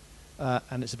act,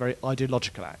 and it's a very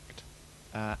ideological act.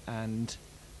 And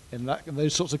in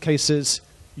those sorts of cases,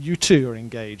 you too are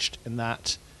engaged in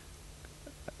that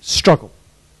struggle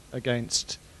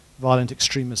against violent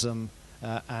extremism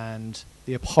and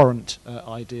the abhorrent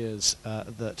ideas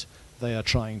that they are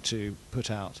trying to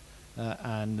put out.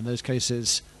 And in those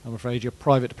cases, I'm afraid your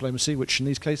private diplomacy, which in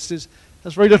these cases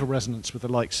has very little resonance with the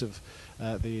likes of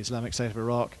the Islamic State of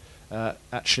Iraq,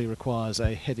 actually requires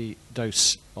a heady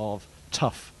dose of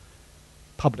tough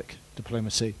public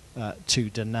diplomacy to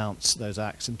denounce those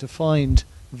acts and to find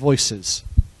voices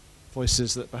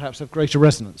that perhaps have greater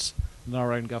resonance than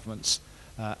our own governments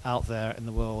out there in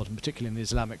the world, and particularly in the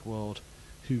Islamic world,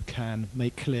 who can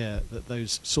make clear that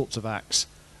those sorts of acts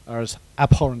are as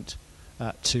abhorrent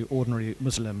to ordinary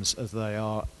Muslims as they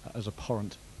are as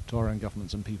abhorrent to our own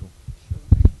governments and people.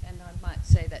 And I might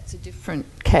say that's a different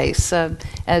case.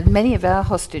 Many of our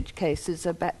hostage cases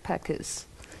are backpackers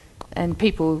and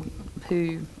people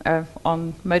who are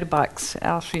on motorbikes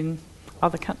out in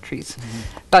other countries.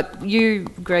 Mm-hmm. But you,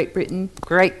 Great Britain,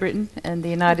 and the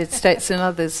United States and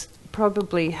others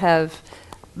probably have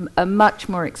a much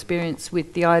more experience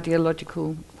with the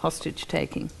ideological hostage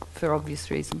taking for obvious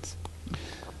reasons.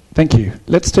 Thank you.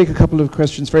 Let's take a couple of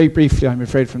questions very briefly, I'm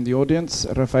afraid, from the audience.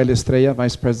 Rafael Estrella,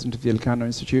 Vice President of the Elcano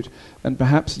Institute, and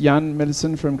perhaps Jan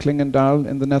Millissen from Klingendahl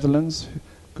in the Netherlands,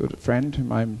 good friend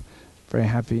whom I'm very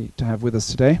happy to have with us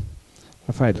today.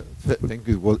 Rafael. Thank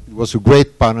you. It was a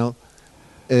great panel.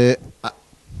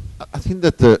 I think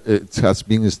that it has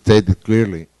been stated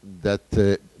clearly that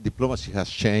diplomacy has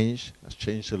changed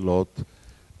a lot.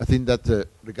 I think that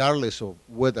regardless of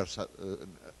whether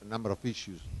number of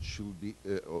issues should be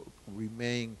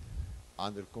remain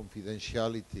under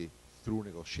confidentiality through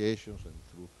negotiations and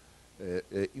through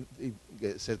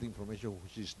certain information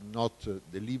which is not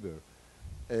delivered.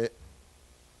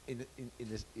 In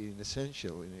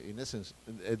essence,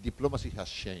 diplomacy has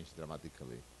changed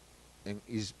dramatically, and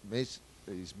is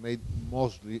made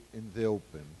mostly in the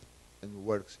open, and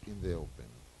works in the open,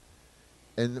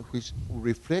 and which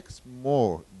reflects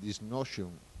more this notion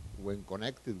when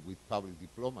connected with public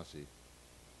diplomacy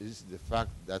is the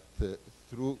fact that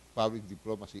through public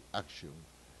diplomacy action,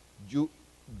 you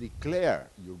declare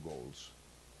your goals,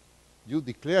 you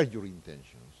declare your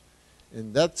intentions,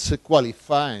 and that's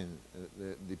qualifying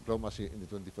diplomacy in the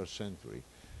 21st century,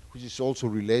 which is also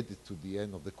related to the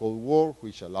end of the Cold War,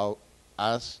 which allowed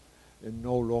us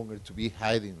no longer to be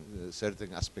hiding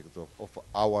certain aspects of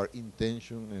our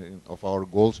intention and of our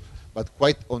goals, but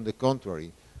quite on the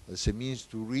contrary, as a means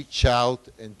to reach out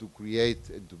and to create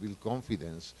and to build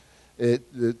confidence,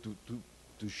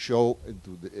 to show and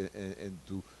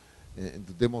to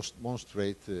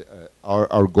demonstrate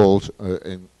our goals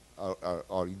and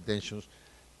our intentions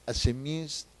as a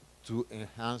means to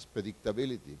enhance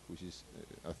predictability, which is,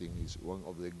 I think, is one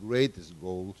of the greatest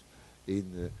goals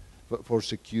in for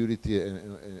security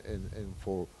and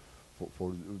for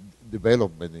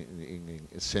development in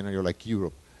a scenario like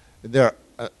Europe. And there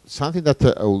are something that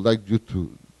I would like you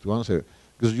to answer,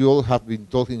 because you all have been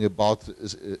talking about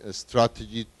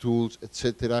strategy, tools,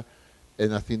 etc.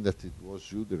 And I think that it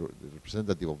was you, the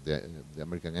representative of the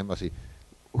American Embassy,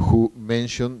 who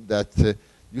mentioned that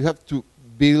you have to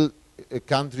build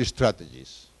country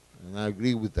strategies. And I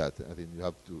agree with that. I think you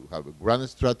have to have a grand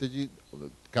strategy,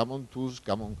 common tools,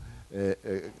 common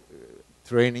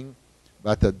training,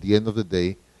 but at the end of the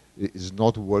day, it's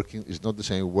not working. It's not the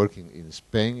same working in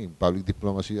Spain in public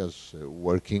diplomacy as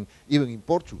working even in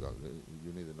Portugal.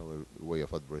 You need another way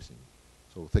of addressing.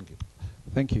 So thank you.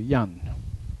 Thank you, Jan.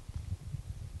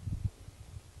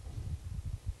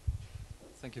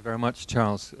 Thank you very much,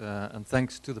 Charles, and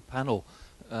thanks to the panel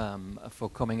for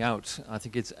coming out. I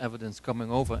think it's evidence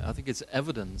coming over. I think it's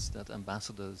evidence that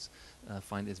ambassadors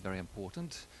find this very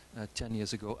important. 10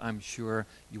 years ago, I'm sure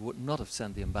you would not have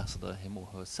sent the ambassador him or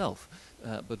herself,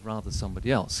 but rather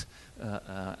somebody else.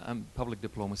 Public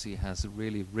diplomacy has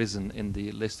really risen in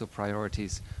the list of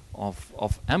priorities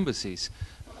of embassies.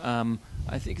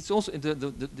 I think it's also,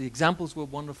 the examples were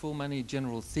wonderful, many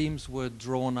general themes were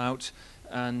drawn out,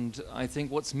 and I think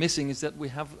what's missing is that we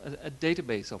have a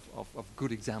database of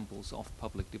good examples of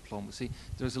public diplomacy.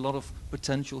 There's a lot of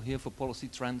potential here for policy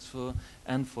transfer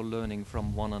and for learning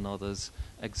from one another's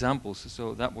examples.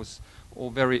 So that was all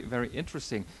very, very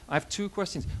interesting. I have two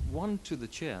questions. One to the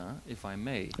chair, if I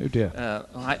may. Oh dear.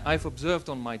 I've observed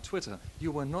on my Twitter,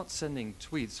 you were not sending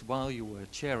tweets while you were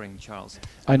chairing, Charles.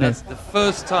 I know. That's the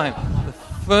first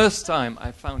time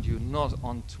I found you not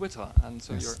on Twitter. And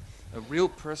so you're a real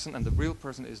person, and the real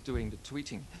person is doing the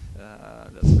tweeting.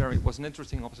 Was an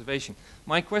interesting observation.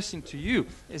 My question to you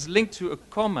is linked to a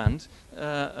comment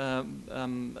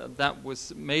that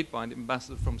was made by the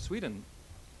ambassador from Sweden.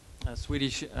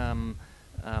 Swedish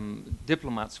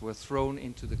diplomats were thrown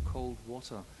into the cold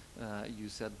water, you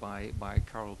said, by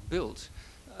Carl Bildt.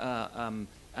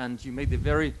 And you made the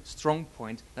very strong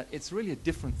point that it's really a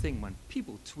different thing when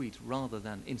people tweet rather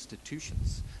than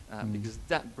institutions, because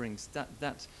that brings, that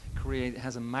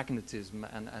has a magnetism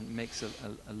and makes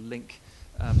a link.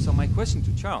 So my question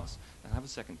to Charles, I have a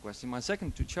second question. My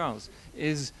second to Charles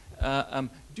is,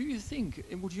 do you think,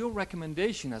 would your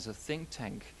recommendation as a think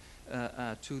tank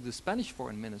to the Spanish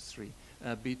Foreign Ministry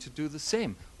be to do the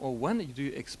same? Or when do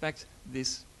you expect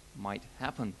this might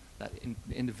happen, that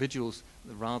individuals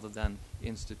rather than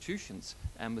institutions,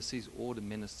 embassies or the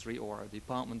ministry or a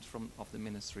department of the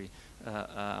ministry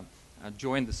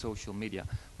join the social media?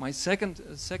 My second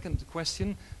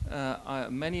question,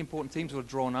 many important themes were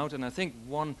drawn out, and I think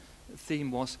one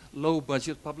theme was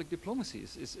low-budget public diplomacy.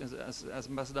 As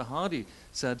Ambassador Hardy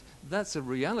said, that's a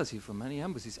reality for many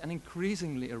embassies, and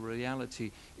increasingly a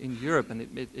reality in Europe, and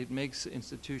it makes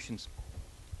institutions,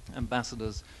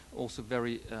 ambassadors, also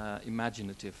very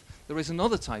imaginative. There is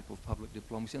another type of public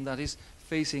diplomacy, and that is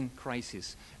facing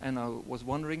crisis. And I was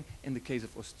wondering, in the case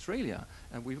of Australia,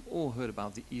 and we've all heard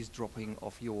about the eavesdropping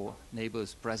of your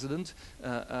neighbor's president,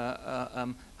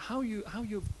 how have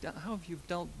you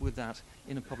dealt with that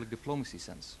in a public diplomacy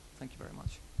sense? Thank you very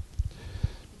much.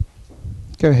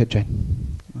 Go ahead,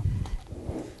 Jane.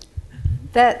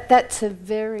 That's a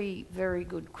very, very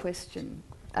good question.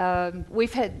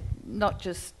 We've had not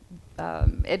just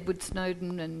Edward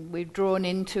Snowden, and we've drawn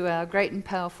into our great and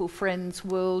powerful friends'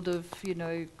 world of,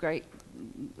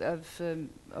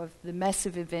 of the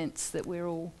massive events that we're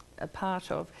all a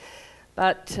part of.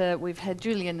 But we've had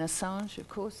Julian Assange, of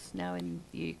course, now in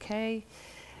the UK.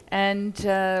 And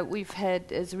we've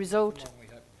had, as a result...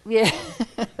 Yeah.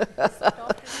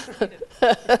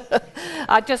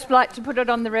 I'd just like to put it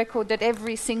on the record that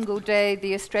every single day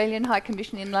the Australian High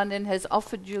Commission in London has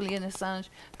offered Julian Assange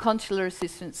consular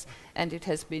assistance, and it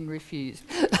has been refused.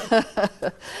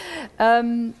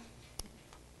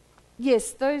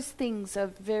 Yes, those things are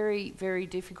very, very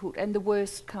difficult and the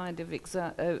worst kind of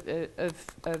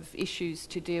issues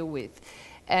to deal with.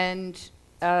 And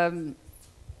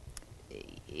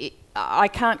I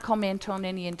can't comment on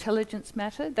any intelligence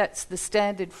matter. That's the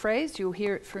standard phrase. You'll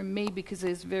hear it from me because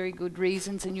there's very good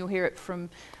reasons, and you'll hear it from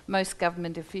most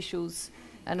government officials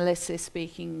unless they're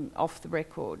speaking off the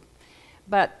record.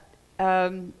 But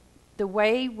the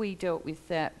way we dealt with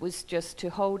that was just to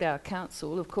hold our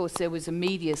counsel. Of course, there was a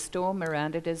media storm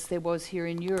around it, as there was here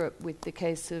in Europe with the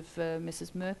case of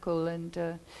Mrs. Merkel and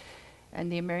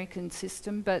the American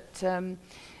system. But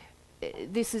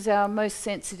this is our most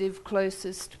sensitive,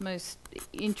 closest, most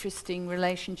interesting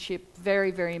relationship, very,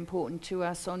 very important to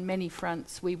us on many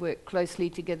fronts. We work closely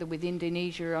together with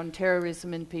Indonesia on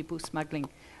terrorism and people smuggling,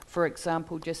 for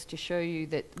example, just to show you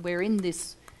that we're in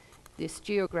this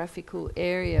geographical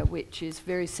area which is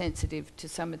very sensitive to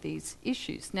some of these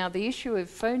issues. Now, the issue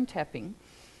of phone tapping,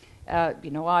 I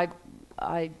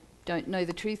don't know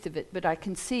the truth of it, but I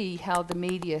can see how the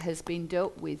media has been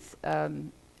dealt with.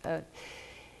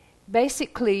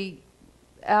 Basically,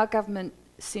 our government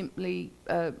simply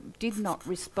did not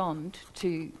respond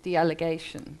to the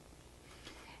allegation.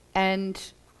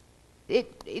 And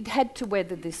it had to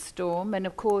weather this storm. And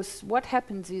of course, what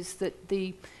happens is that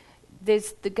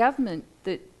there's the government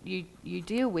that you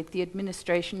deal with, the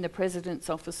administration, the President's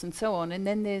office and so on, and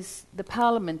then there's the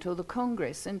Parliament or the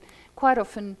Congress. And quite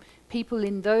often, people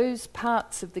in those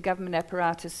parts of the government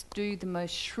apparatus do the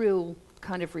most shrill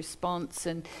kind of response,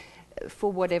 and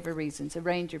for whatever reasons, a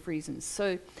range of reasons.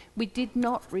 So we did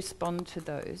not respond to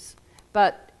those.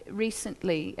 But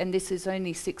recently, and this is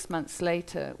only 6 months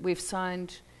later, we've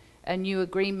signed a new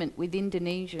agreement with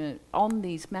Indonesia on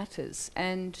these matters.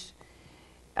 And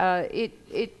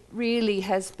it really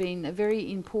has been a very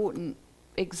important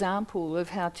example of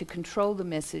how to control the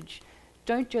message.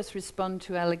 Don't just respond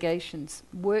to allegations.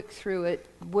 Work through it,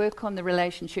 work on the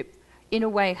relationship, in a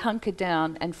way, hunker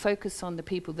down and focus on the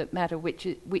people that matter, which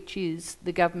is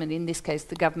the government, in this case,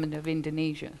 the government of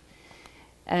Indonesia,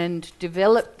 and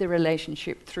develop the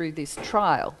relationship through this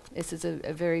trial. This is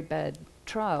a very bad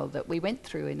trial that we went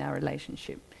through in our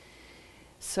relationship.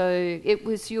 So it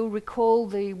was, you'll recall,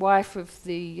 the wife of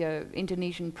the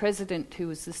Indonesian president who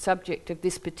was the subject of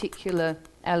this particular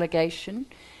allegation,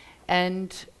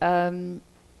 and the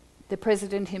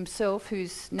president himself,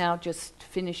 who's now just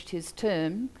finished his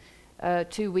term,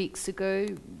 2 weeks ago,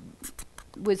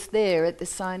 was there at the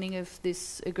signing of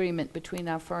this agreement between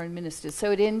our foreign ministers.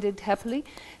 So it ended happily.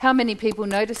 How many people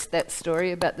noticed that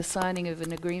story about the signing of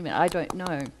an agreement? I don't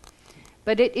know.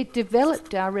 But it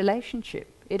developed our relationship.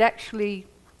 It actually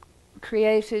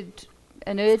created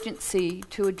an urgency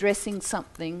to addressing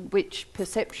something which,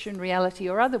 perception, reality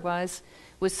or otherwise,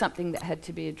 was something that had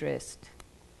to be addressed.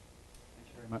 Thank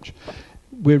you very much.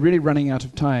 We're really running out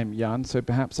of time, Jan, so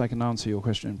perhaps I can answer your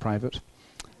question in private.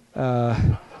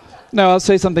 No, I'll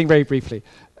say something very briefly.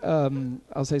 And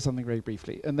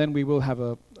then we will have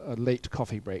a late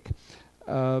coffee break.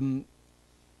 I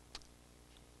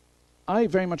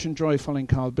very much enjoy following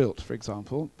Carl Bildt, for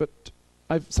example, but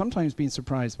I've sometimes been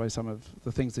surprised by some of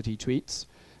the things that he tweets,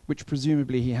 which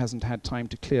presumably he hasn't had time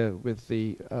to clear with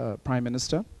the Prime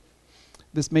Minister.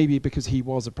 This may be because he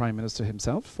was a Prime Minister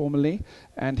himself, formerly,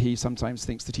 and he sometimes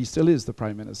thinks that he still is the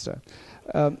Prime Minister.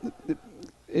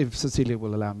 If Cecilia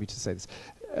will allow me to say this.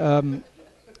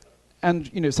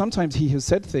 And sometimes he has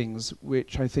said things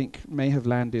which I think may have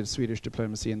landed Swedish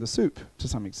diplomacy in the soup to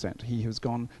some extent. He has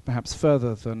gone perhaps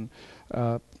further than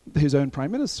his own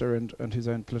Prime Minister and his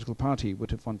own political party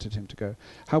would have wanted him to go.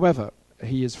 However,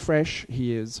 he is fresh,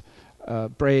 he is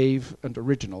brave and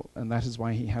original, and that is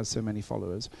why he has so many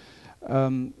followers.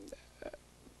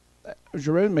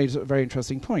 Jérôme made a very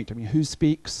interesting point. I mean, who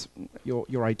speaks?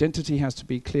 Your identity has to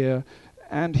be clear,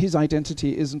 and his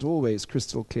identity isn't always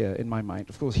crystal clear in my mind.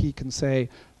 Of course, he can say,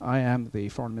 I am the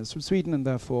Foreign Minister of Sweden, and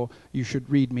therefore you should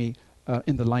read me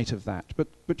in the light of that. But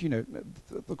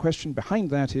the question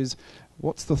behind that is,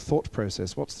 what's the thought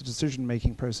process? What's the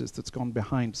decision-making process that's gone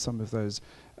behind some of those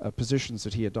positions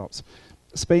that he adopts?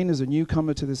 Spain is a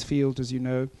newcomer to this field, as you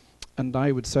know, and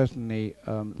I would certainly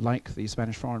like the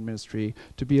Spanish Foreign Ministry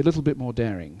to be a little bit more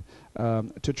daring,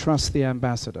 to trust the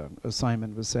ambassador, as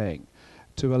Simon was saying,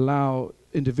 to allow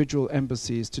individual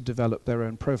embassies to develop their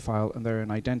own profile and their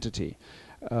own identity.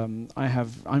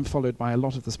 I'm followed by a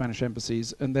lot of the Spanish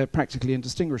embassies, and they're practically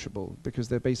indistinguishable because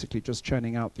they're basically just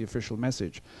churning out the official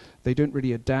message. They don't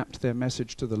really adapt their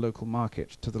message to the local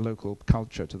market, to the local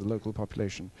culture, to the local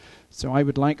population. So I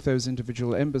would like those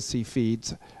individual embassy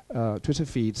feeds, Twitter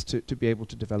feeds, to be able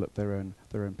to develop their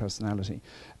own personality.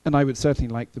 And I would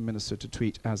certainly like the minister to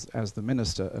tweet as the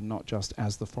minister and not just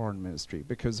as the foreign ministry,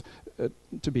 because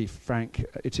to be frank,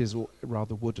 it is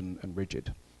rather wooden and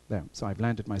rigid. There. So I've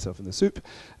landed myself in the soup.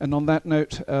 And on that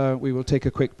note, we will take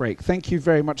a quick break. Thank you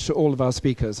very much to all of our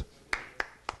speakers.